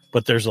be,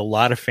 but there's a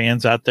lot of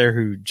fans out there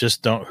who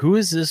just don't. Who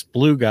is this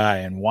blue guy,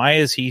 and why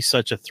is he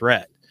such a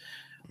threat?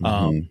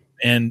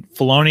 And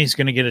Filoni's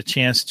going to get a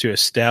chance to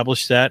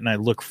establish that, and I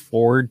look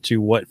forward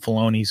to what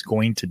Filoni's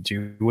going to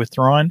do with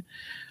Thrawn.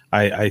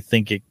 I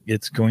think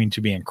it's going to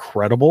be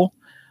incredible.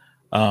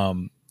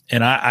 And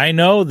I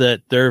know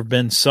that there have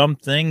been some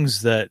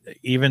things that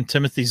even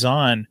Timothy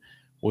Zahn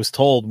was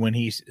told when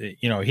he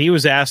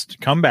was asked to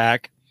come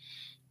back.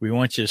 We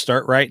want you to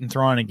start writing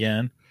Thrawn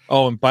again.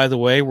 Oh, and by the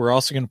way, we're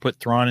also going to put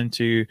Thrawn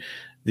into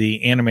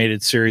the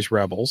animated series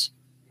Rebels,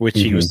 which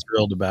he was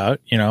thrilled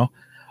about,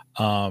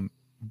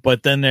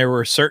 but then there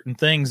were certain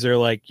things they're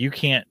like, you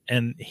can't,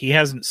 and he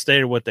hasn't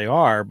stated what they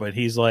are, but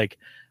he's like,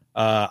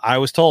 I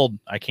was told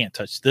I can't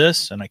touch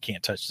this, and I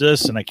can't touch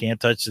this, and I can't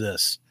touch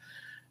this,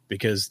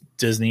 because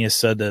Disney has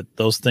said that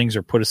those things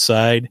are put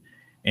aside,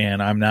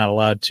 and I'm not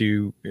allowed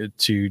to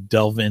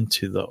delve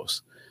into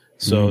those.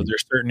 So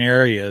there's certain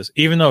areas,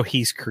 even though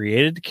he's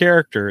created the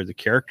character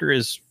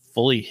is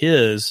fully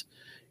his,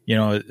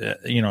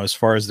 as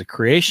far as the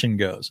creation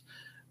goes,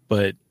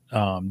 but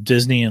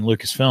Disney and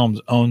Lucasfilms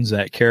owns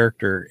that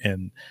character,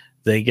 and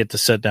they get to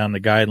set down the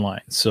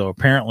guidelines. So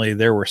apparently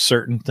there were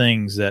certain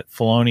things that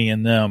Filoni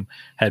and them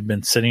had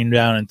been sitting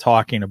down and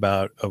talking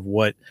about of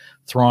what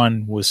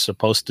Thrawn was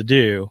supposed to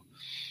do.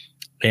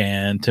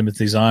 And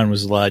Timothy Zahn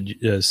was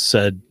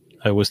said,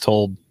 I was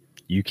told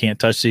you can't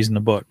touch these in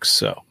the books.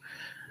 So,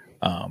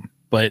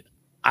 but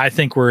I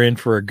think we're in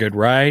for a good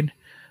ride.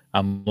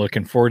 I'm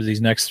looking forward to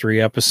these next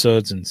 3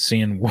 episodes and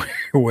seeing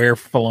where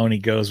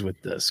Filoni goes with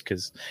this,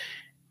 because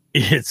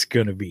it's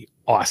going to be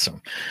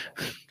awesome.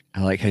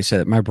 Like I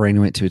said, my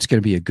brain went to, it's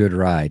going to be a good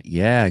ride.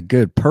 Yeah,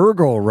 good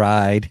Purgle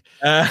ride.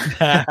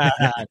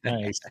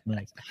 Nice.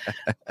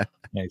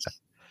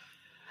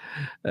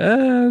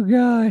 Oh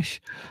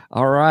gosh.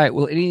 All right.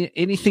 Well,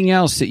 anything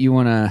else that you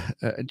want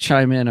to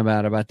chime in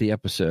about the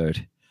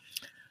episode?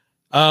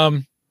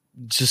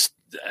 Just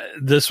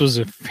this was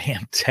a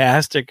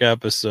fantastic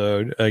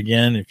episode.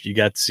 Again, if you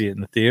got to see it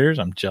in the theaters,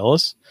 I'm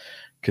jealous,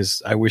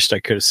 because I wished I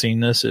could have seen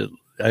this. It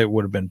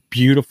would have been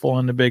beautiful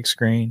on the big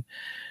screen.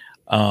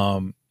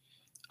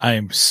 I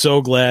am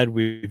so glad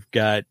we've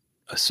got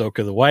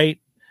Ahsoka the White,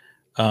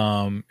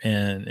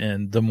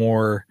 and the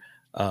more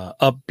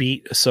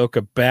upbeat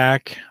Ahsoka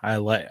back. I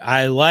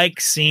like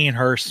seeing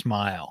her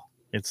smile.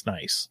 It's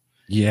nice.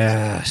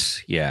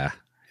 Yes. Yeah.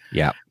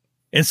 Yeah.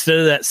 Instead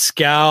of that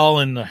scowl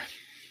and the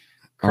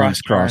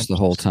arms crossed the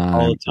whole time.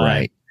 All the time.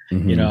 Right.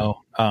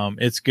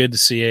 It's good to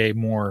see a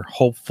more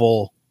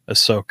hopeful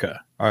Ahsoka.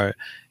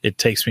 It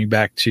takes me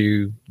back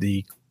to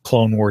the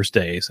Clone Wars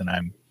days, and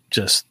I'm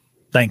just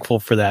thankful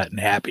for that and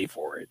happy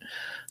for it.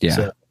 Yeah.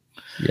 So,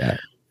 yeah.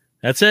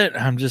 That's it.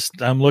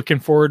 I'm looking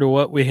forward to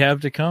what we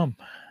have to come.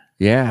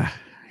 Yeah.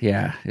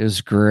 Yeah. It was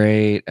a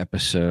great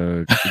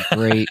episode.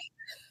 Great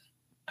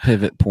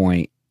pivot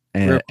point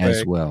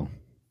as well.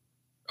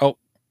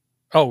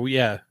 Oh,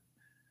 yeah.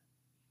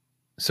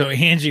 So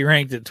Angie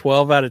ranked it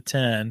 12 out of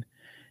 10.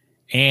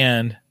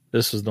 And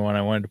this was the one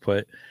I wanted to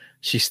put.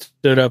 She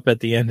stood up at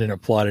the end and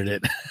applauded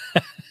it.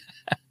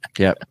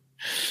 Yep.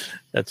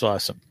 That's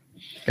awesome.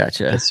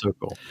 Gotcha. That's so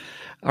cool.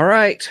 All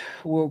right.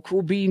 Well,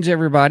 cool beans,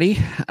 everybody.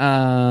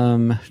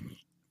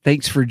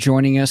 Thanks for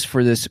joining us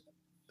for this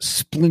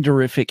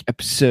splendorific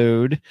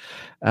episode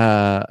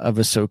of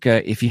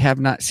Ahsoka. If you have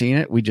not seen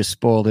it, we just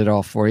spoiled it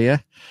all for you.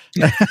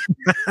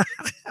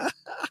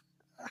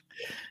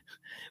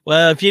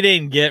 Well, if you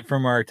didn't get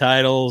from our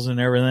titles and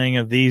everything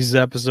of these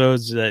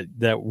episodes that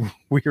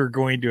we were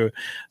going to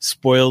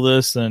spoil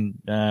this, then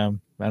I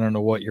don't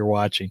know what you're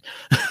watching.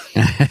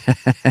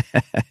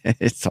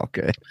 It's all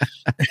good.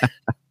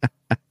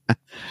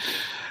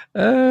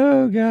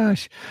 Oh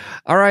gosh.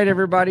 All right,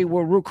 everybody.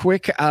 Well, real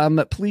quick,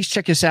 please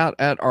check us out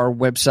at our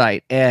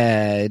website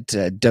at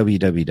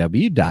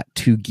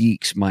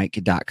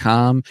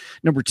www.twogeeksmic.com,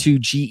 number 2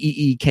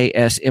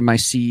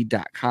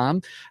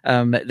 GEEKSMIC.com.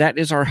 That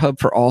is our hub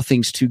for all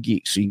things Two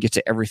Geeks. So you can get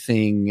to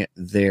everything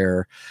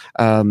there.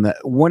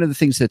 One of the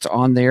things that's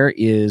on there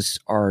is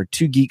our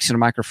Two Geeks and a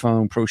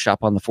Microphone Pro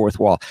Shop on the Fourth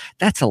Wall.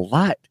 That's a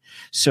lot.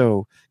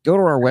 So go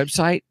to our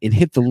website and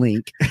hit the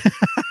link.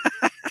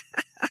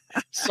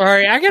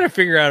 Sorry, I got to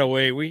figure out a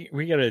way. We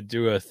got to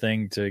do a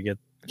thing to get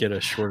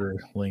a shorter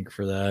link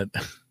for that.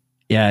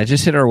 Yeah,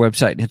 just hit our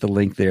website and hit the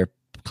link there.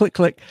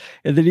 Click,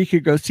 and then you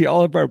can go see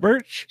all of our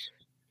merch.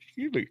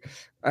 Excuse me.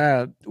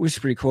 Which is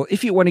pretty cool.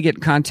 If you want to get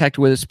in contact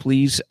with us,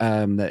 please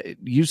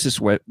use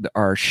this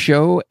our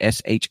show,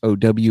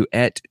 SHOW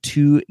at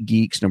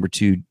 2geeks, number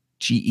 2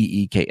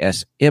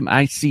 GEEKSMIC,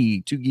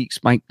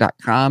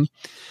 2geeksmic.com.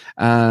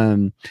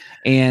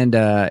 And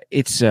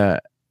it's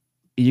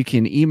you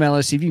can email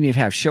us if you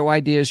have show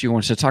ideas, you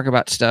want us to talk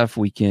about stuff,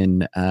 we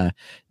can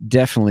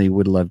definitely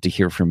would love to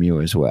hear from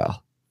you as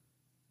well.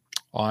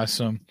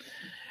 Awesome.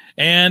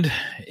 And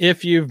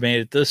if you've made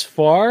it this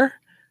far,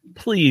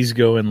 please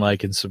go and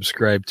like and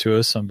subscribe to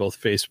us on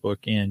both Facebook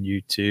and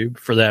YouTube.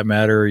 For that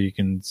matter, you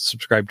can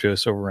subscribe to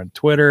us over on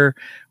Twitter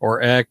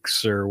or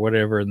X or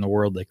whatever in the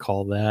world they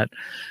call that.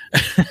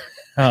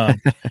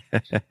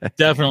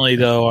 Definitely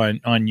though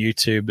on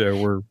YouTube,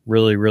 we're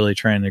really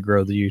trying to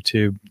grow the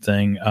YouTube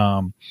thing.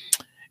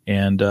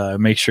 And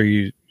make sure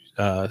you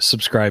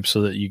subscribe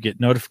so that you get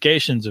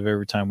notifications of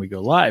every time we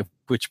go live,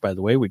 which by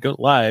the way, we go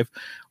live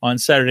on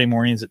Saturday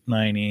mornings at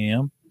 9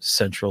 a.m.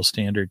 Central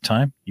Standard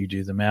Time. You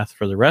do the math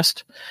for the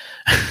rest.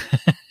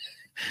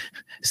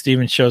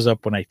 Steven shows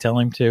up when I tell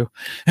him to.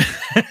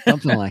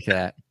 Something like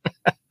that.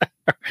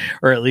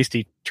 Or at least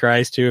he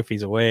tries to if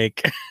he's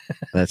awake.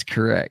 That's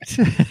correct.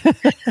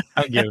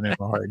 I'm giving him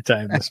a hard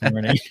time this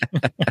morning.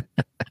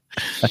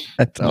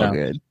 That's all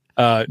good.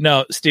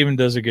 No, Steven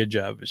does a good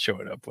job of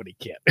showing up when he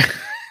can't.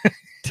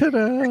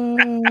 Ta-da!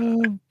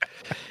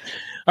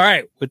 All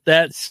right. With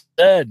that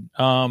said,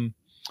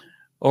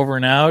 over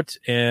and out.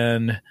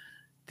 And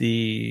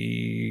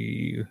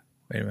wait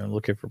a minute, I'm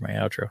looking for my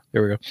outro.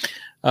 There we go.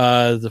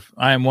 I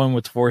am one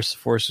with the Force. The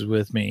Force is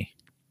with me.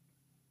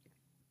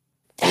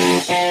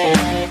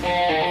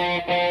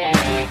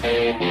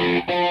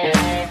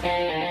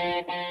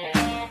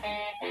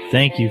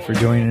 Thank you for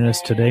joining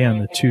us today on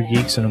the Two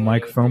Geeks and a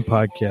Microphone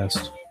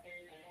podcast.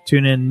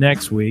 Tune in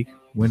next week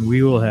when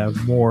we will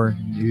have more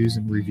news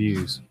and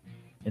reviews.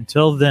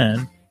 Until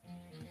then,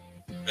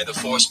 may the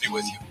Force be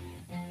with you.